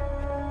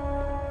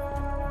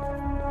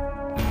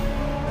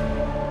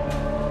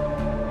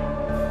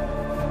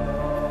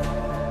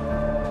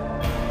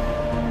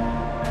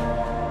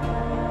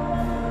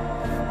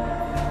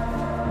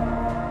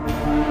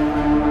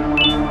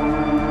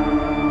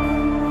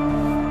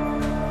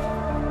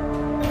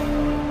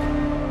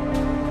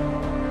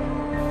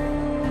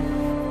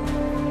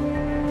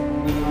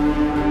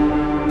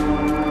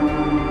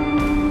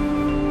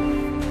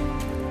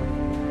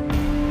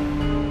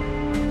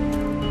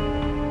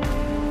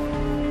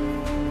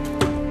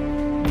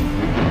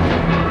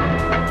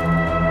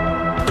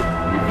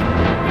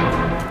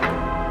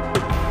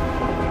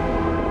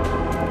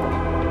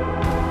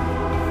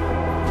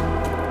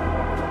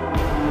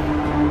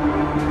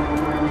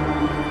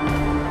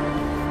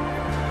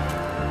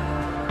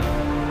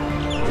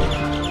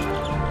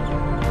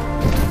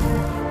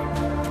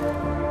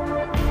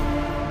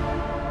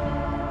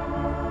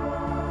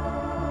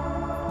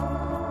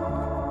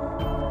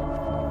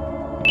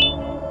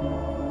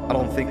 I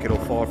don't think it'll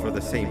fall for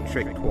the same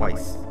trick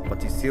twice,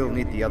 but you still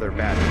need the other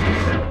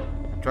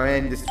battery. Try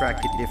and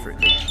distract it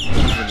differently,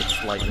 even if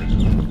slightly.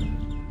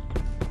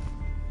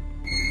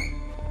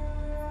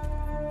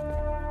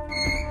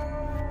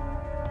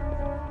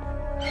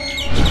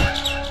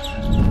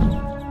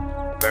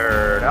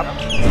 Bird up.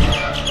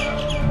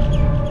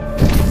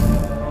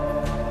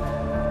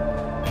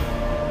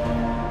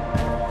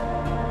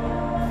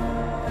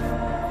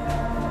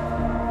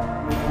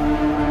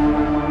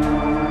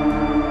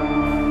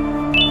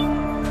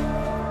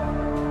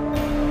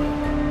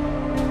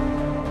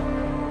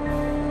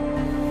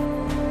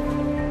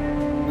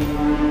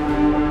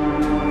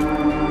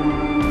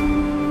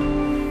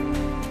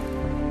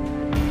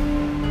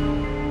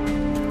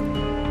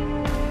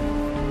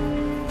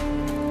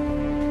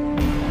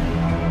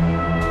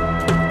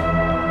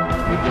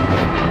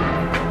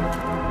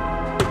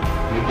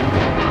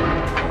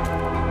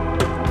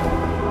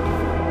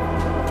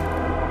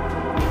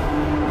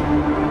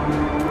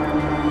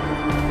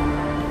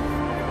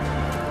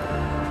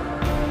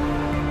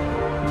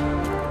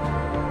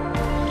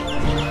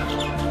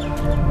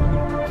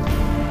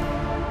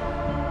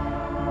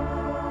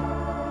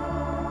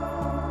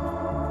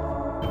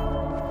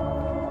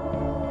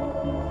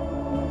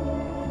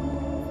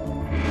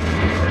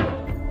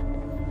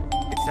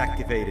 It's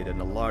activated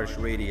and a large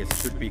radius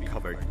should be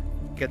covered.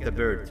 Get the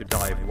bird to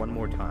dive one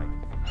more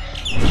time.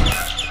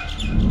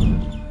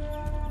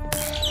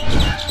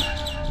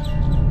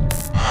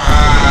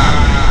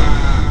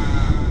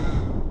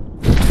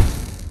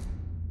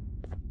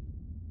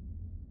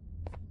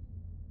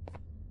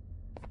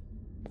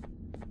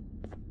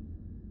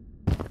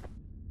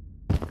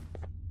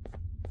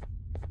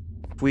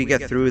 If we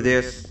get through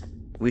this,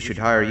 we should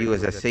hire you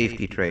as a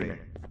safety trainer.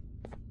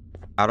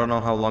 I don't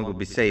know how long we'll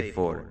be safe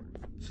for,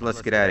 so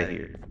let's get out of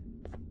here.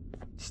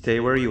 Stay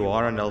where you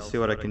are and I'll see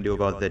what I can do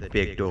about that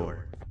big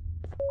door.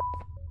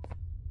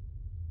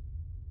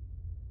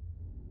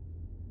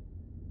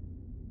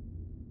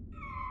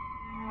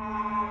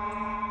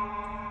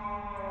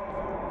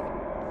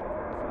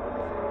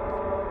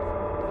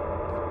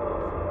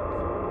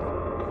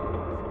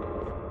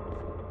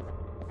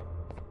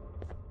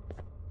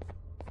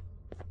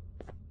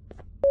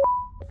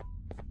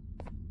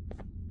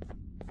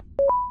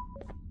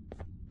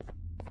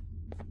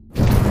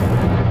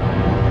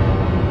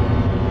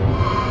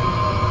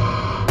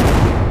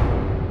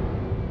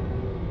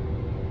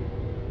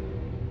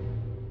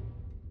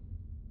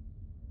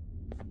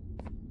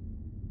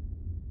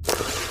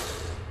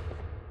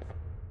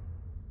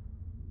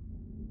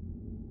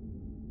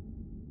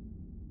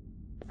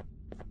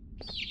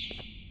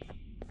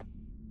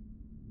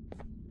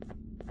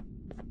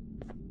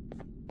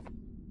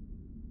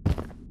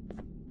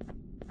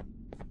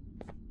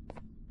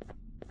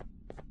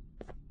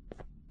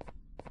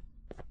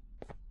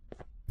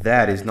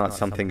 That is not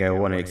something I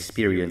want to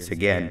experience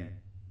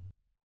again.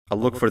 I'll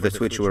look for the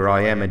switch where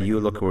I am and you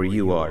look where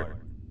you are.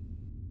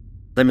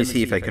 Let me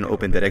see if I can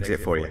open that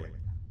exit for you.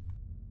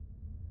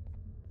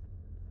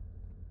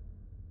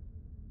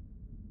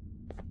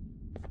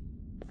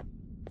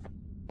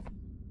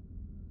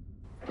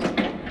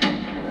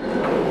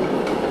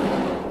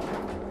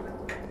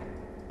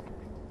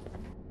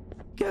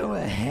 Go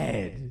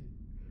ahead.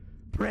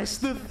 Press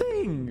the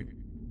thing.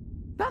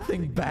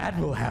 Nothing bad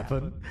will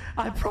happen.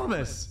 I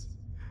promise.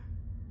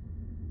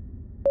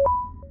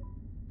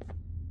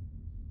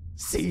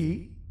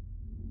 See?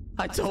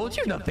 I told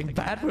you nothing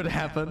bad would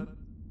happen.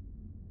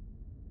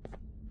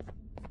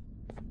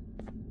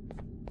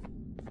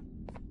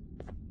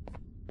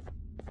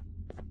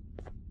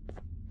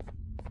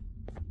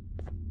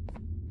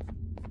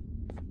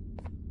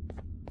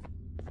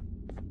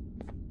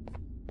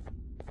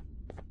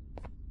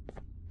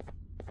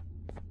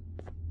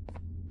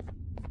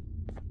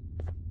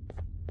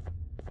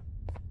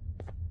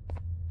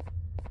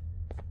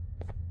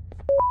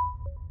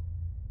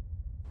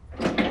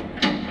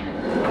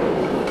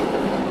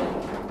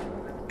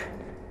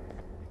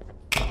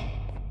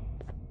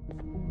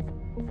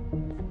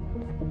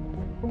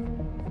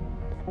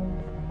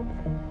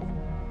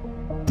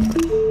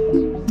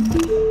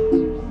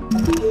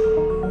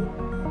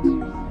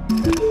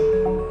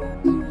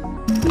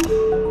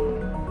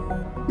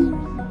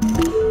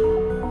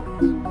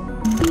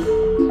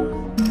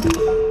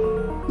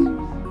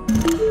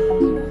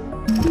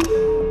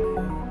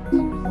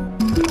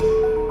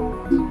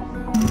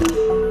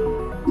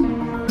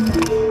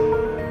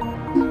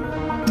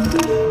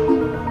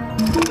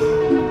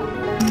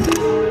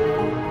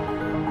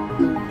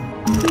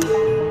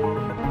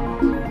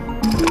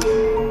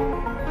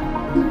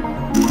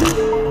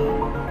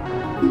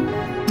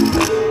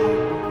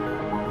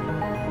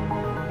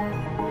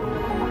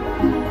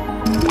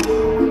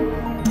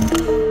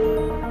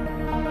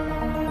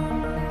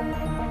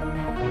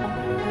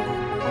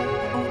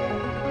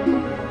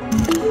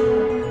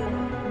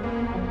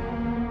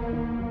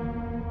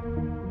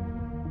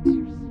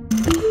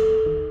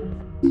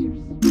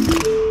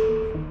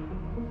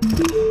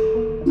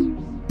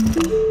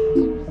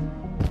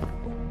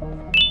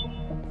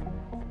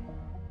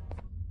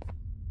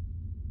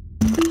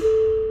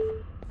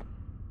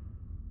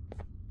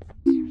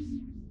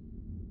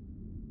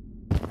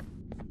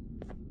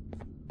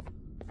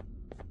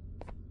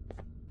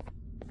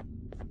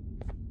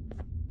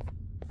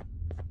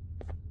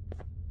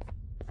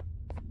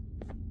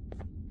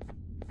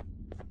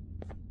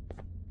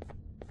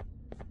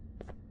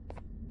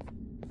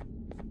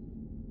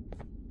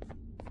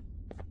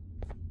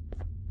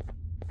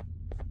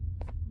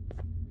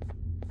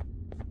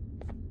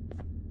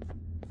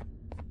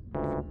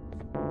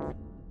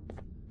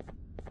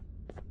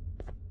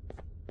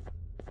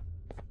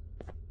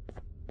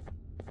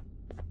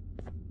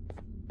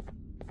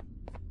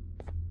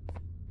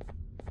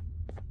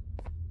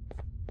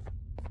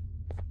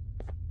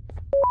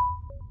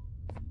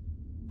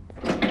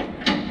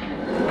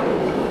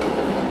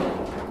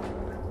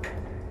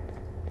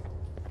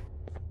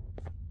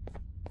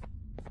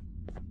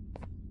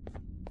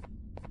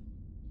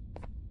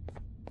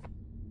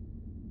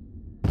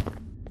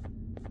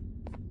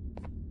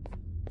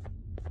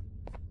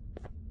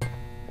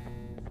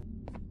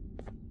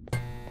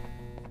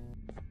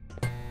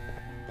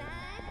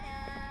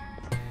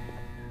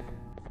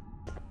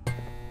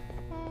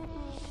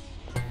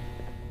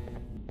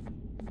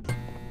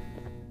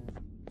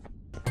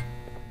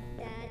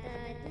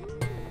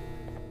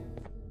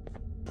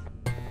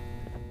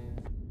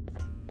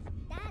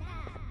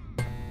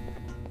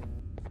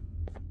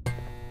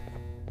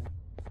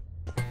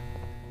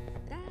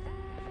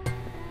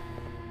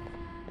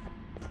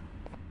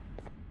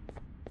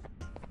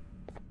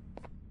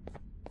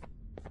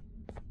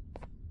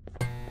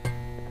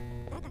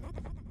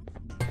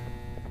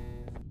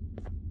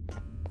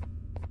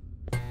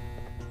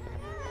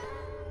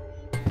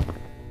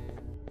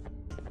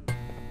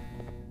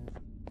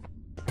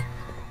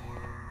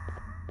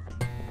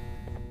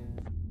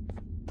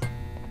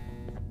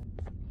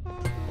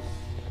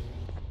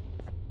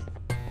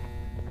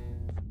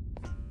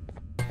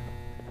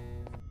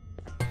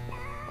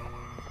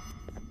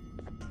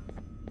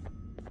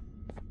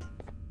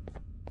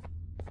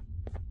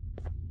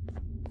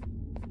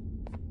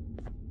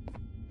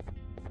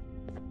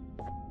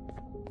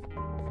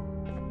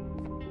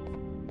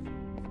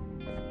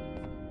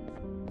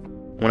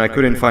 When I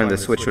couldn't find the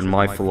switch on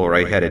my floor,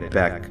 I headed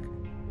back.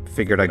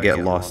 Figured I'd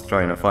get lost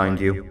trying to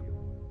find you.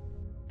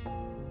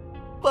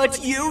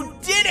 But you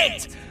did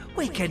it!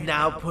 We can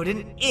now put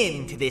an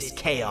end to this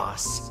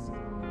chaos.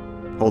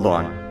 Hold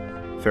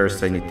on.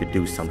 First I need to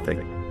do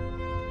something.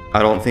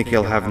 I don't think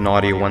you'll have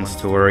naughty ones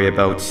to worry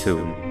about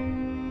soon.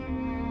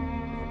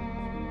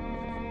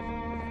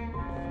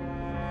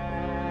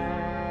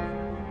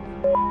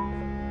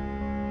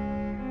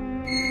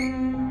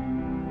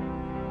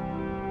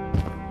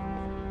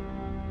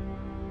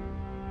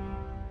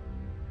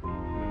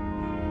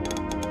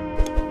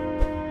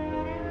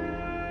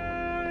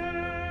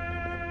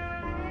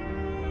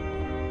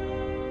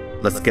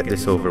 Let's get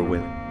this over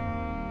with.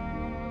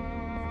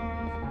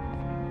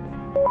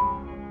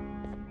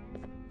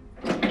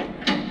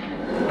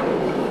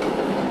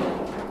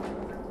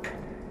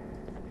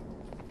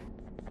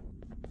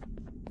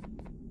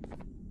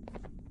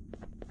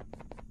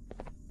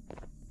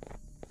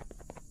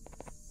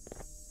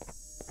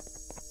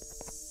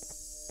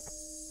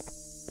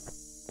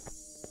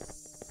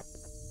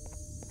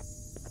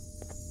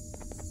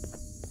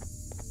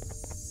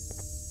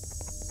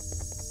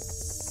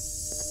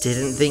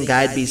 Didn't think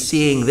I'd be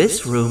seeing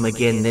this room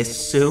again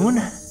this soon.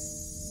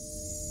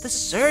 The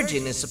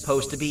surgeon is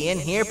supposed to be in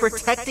here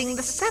protecting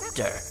the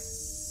scepter.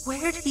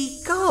 Where'd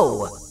he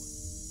go?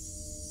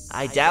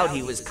 I doubt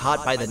he was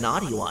caught by the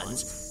naughty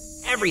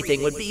ones.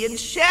 Everything would be in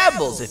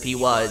shambles if he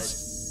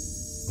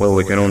was. Well,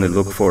 we can only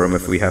look for him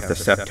if we have the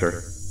scepter.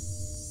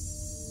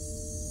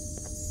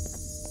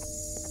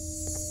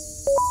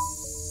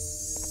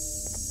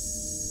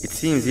 It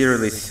seems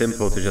eerily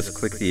simple to just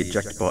click the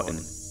eject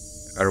button.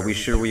 Are we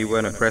sure we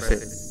want to press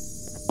it?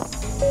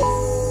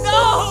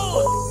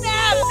 No!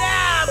 Nab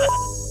Nab!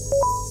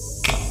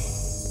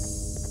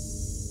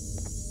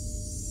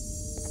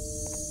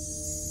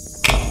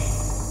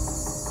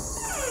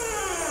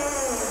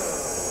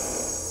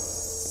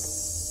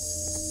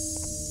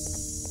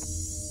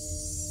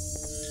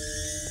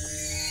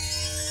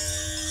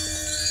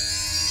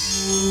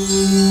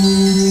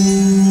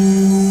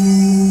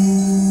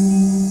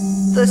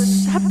 The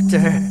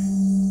scepter!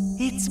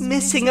 It's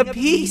missing a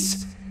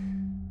piece!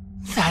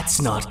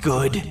 That's not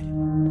good.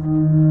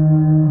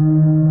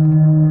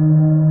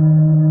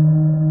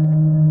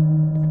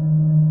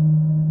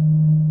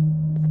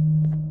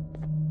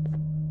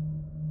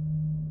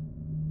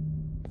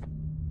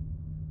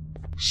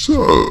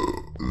 So,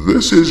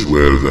 this is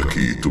where the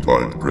key to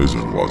Bind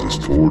Prison was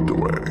stored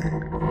away.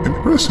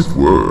 Impressive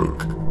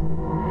work.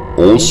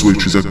 All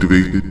switches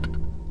activated,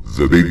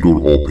 the big door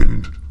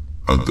opened,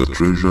 and the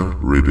treasure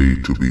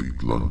ready to be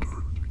plundered.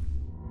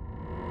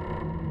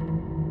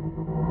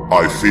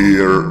 I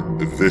fear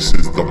this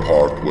is the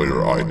part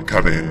where I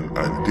come in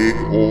and take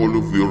all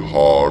of your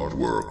hard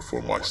work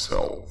for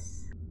myself.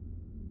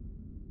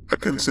 I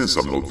can sense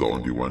I'm not the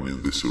only one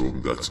in this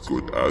room that's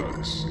good at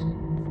this.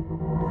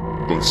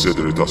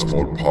 Consider it a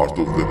small part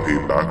of the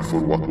payback for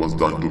what was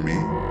done to me.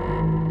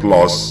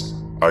 Plus,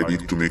 I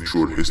need to make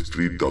sure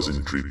history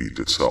doesn't repeat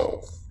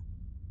itself.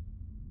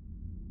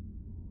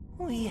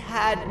 We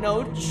had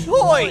no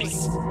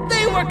choice!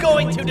 They were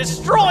going to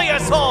destroy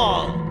us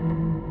all!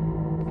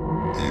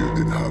 You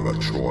did have a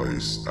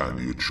choice, and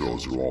you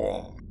chose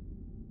wrong.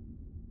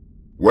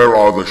 Where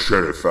are the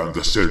sheriff and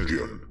the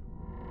surgeon?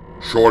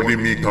 Surely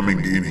me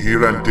coming in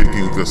here and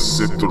taking the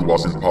scepter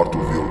wasn't part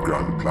of your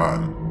grand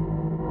plan.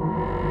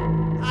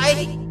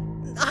 I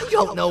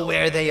don't know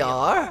where they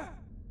are.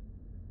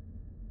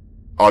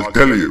 I'll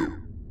tell you,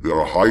 they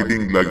are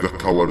hiding like the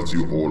cowards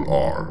you all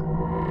are.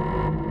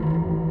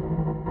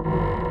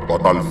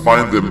 But I'll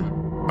find them,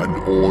 and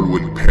all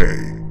will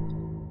pay.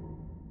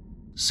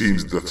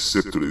 Seems that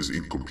scepter is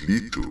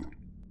incomplete too.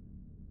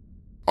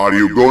 Are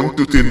you going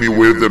to tell me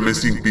where the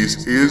missing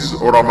piece is,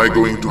 or am I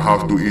going to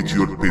have to eat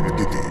your pet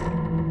kitty?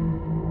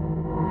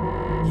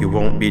 You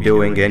won't be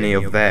doing any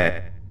of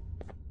that.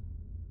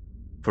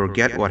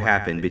 Forget what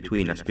happened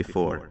between us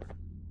before.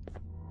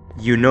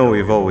 You know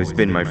you've always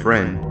been my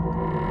friend.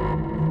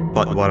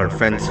 But what are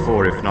friends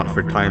for if not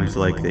for times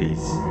like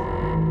these?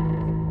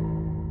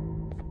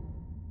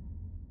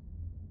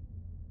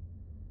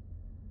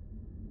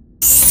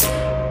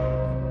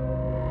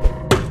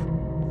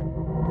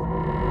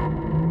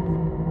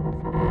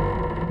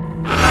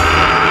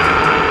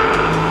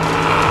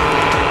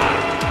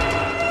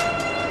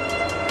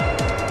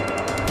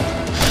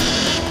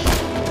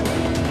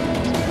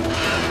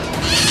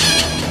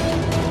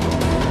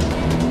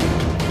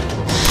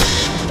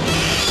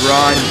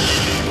 Run!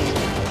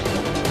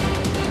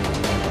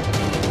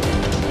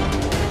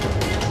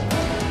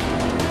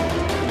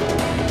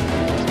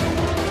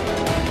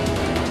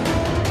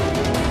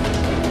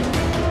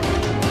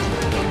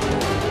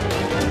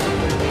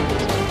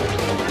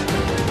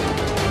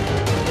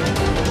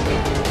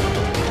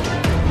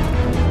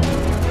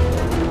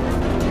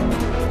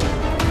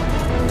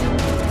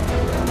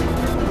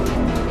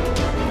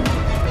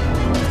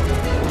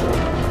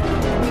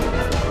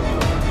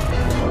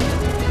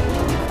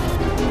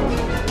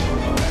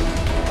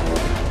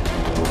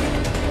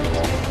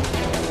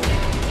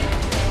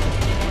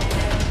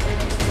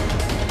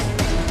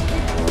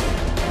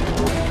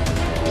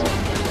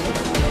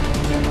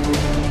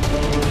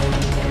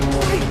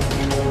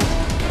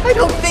 I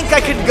don't think I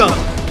could go.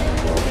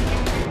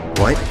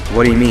 What?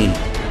 What do you mean?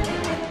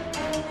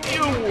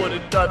 You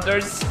wouldn't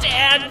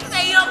understand.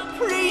 They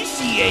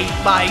appreciate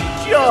my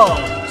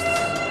jokes.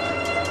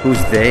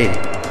 Who's they?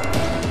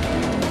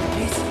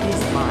 This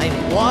is my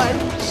one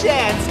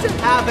chance to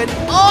have an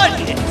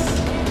audience.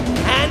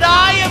 And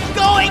I am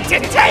going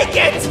to take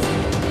it.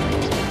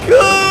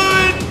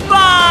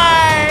 Goodbye.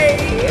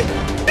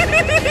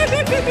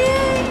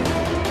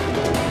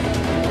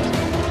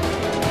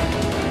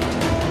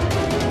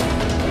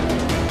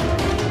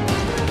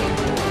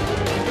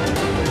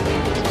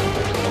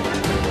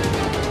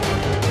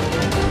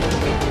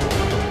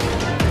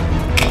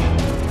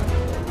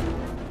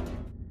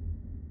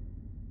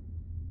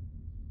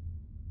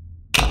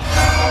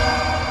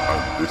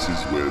 This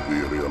is where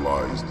they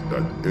realized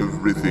that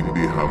everything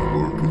they have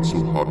worked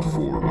so hard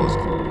for was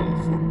all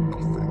for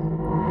nothing.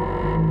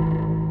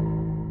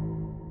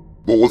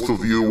 Both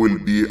of you will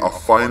be a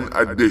fine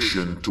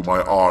addition to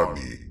my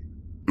army.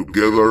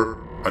 Together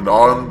and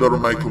under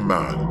my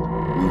command,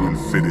 we will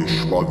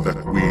finish what the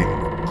Queen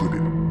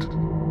couldn't.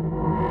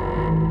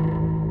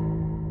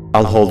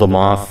 I'll hold them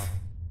off.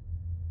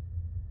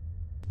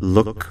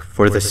 Look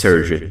for the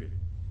surgeon.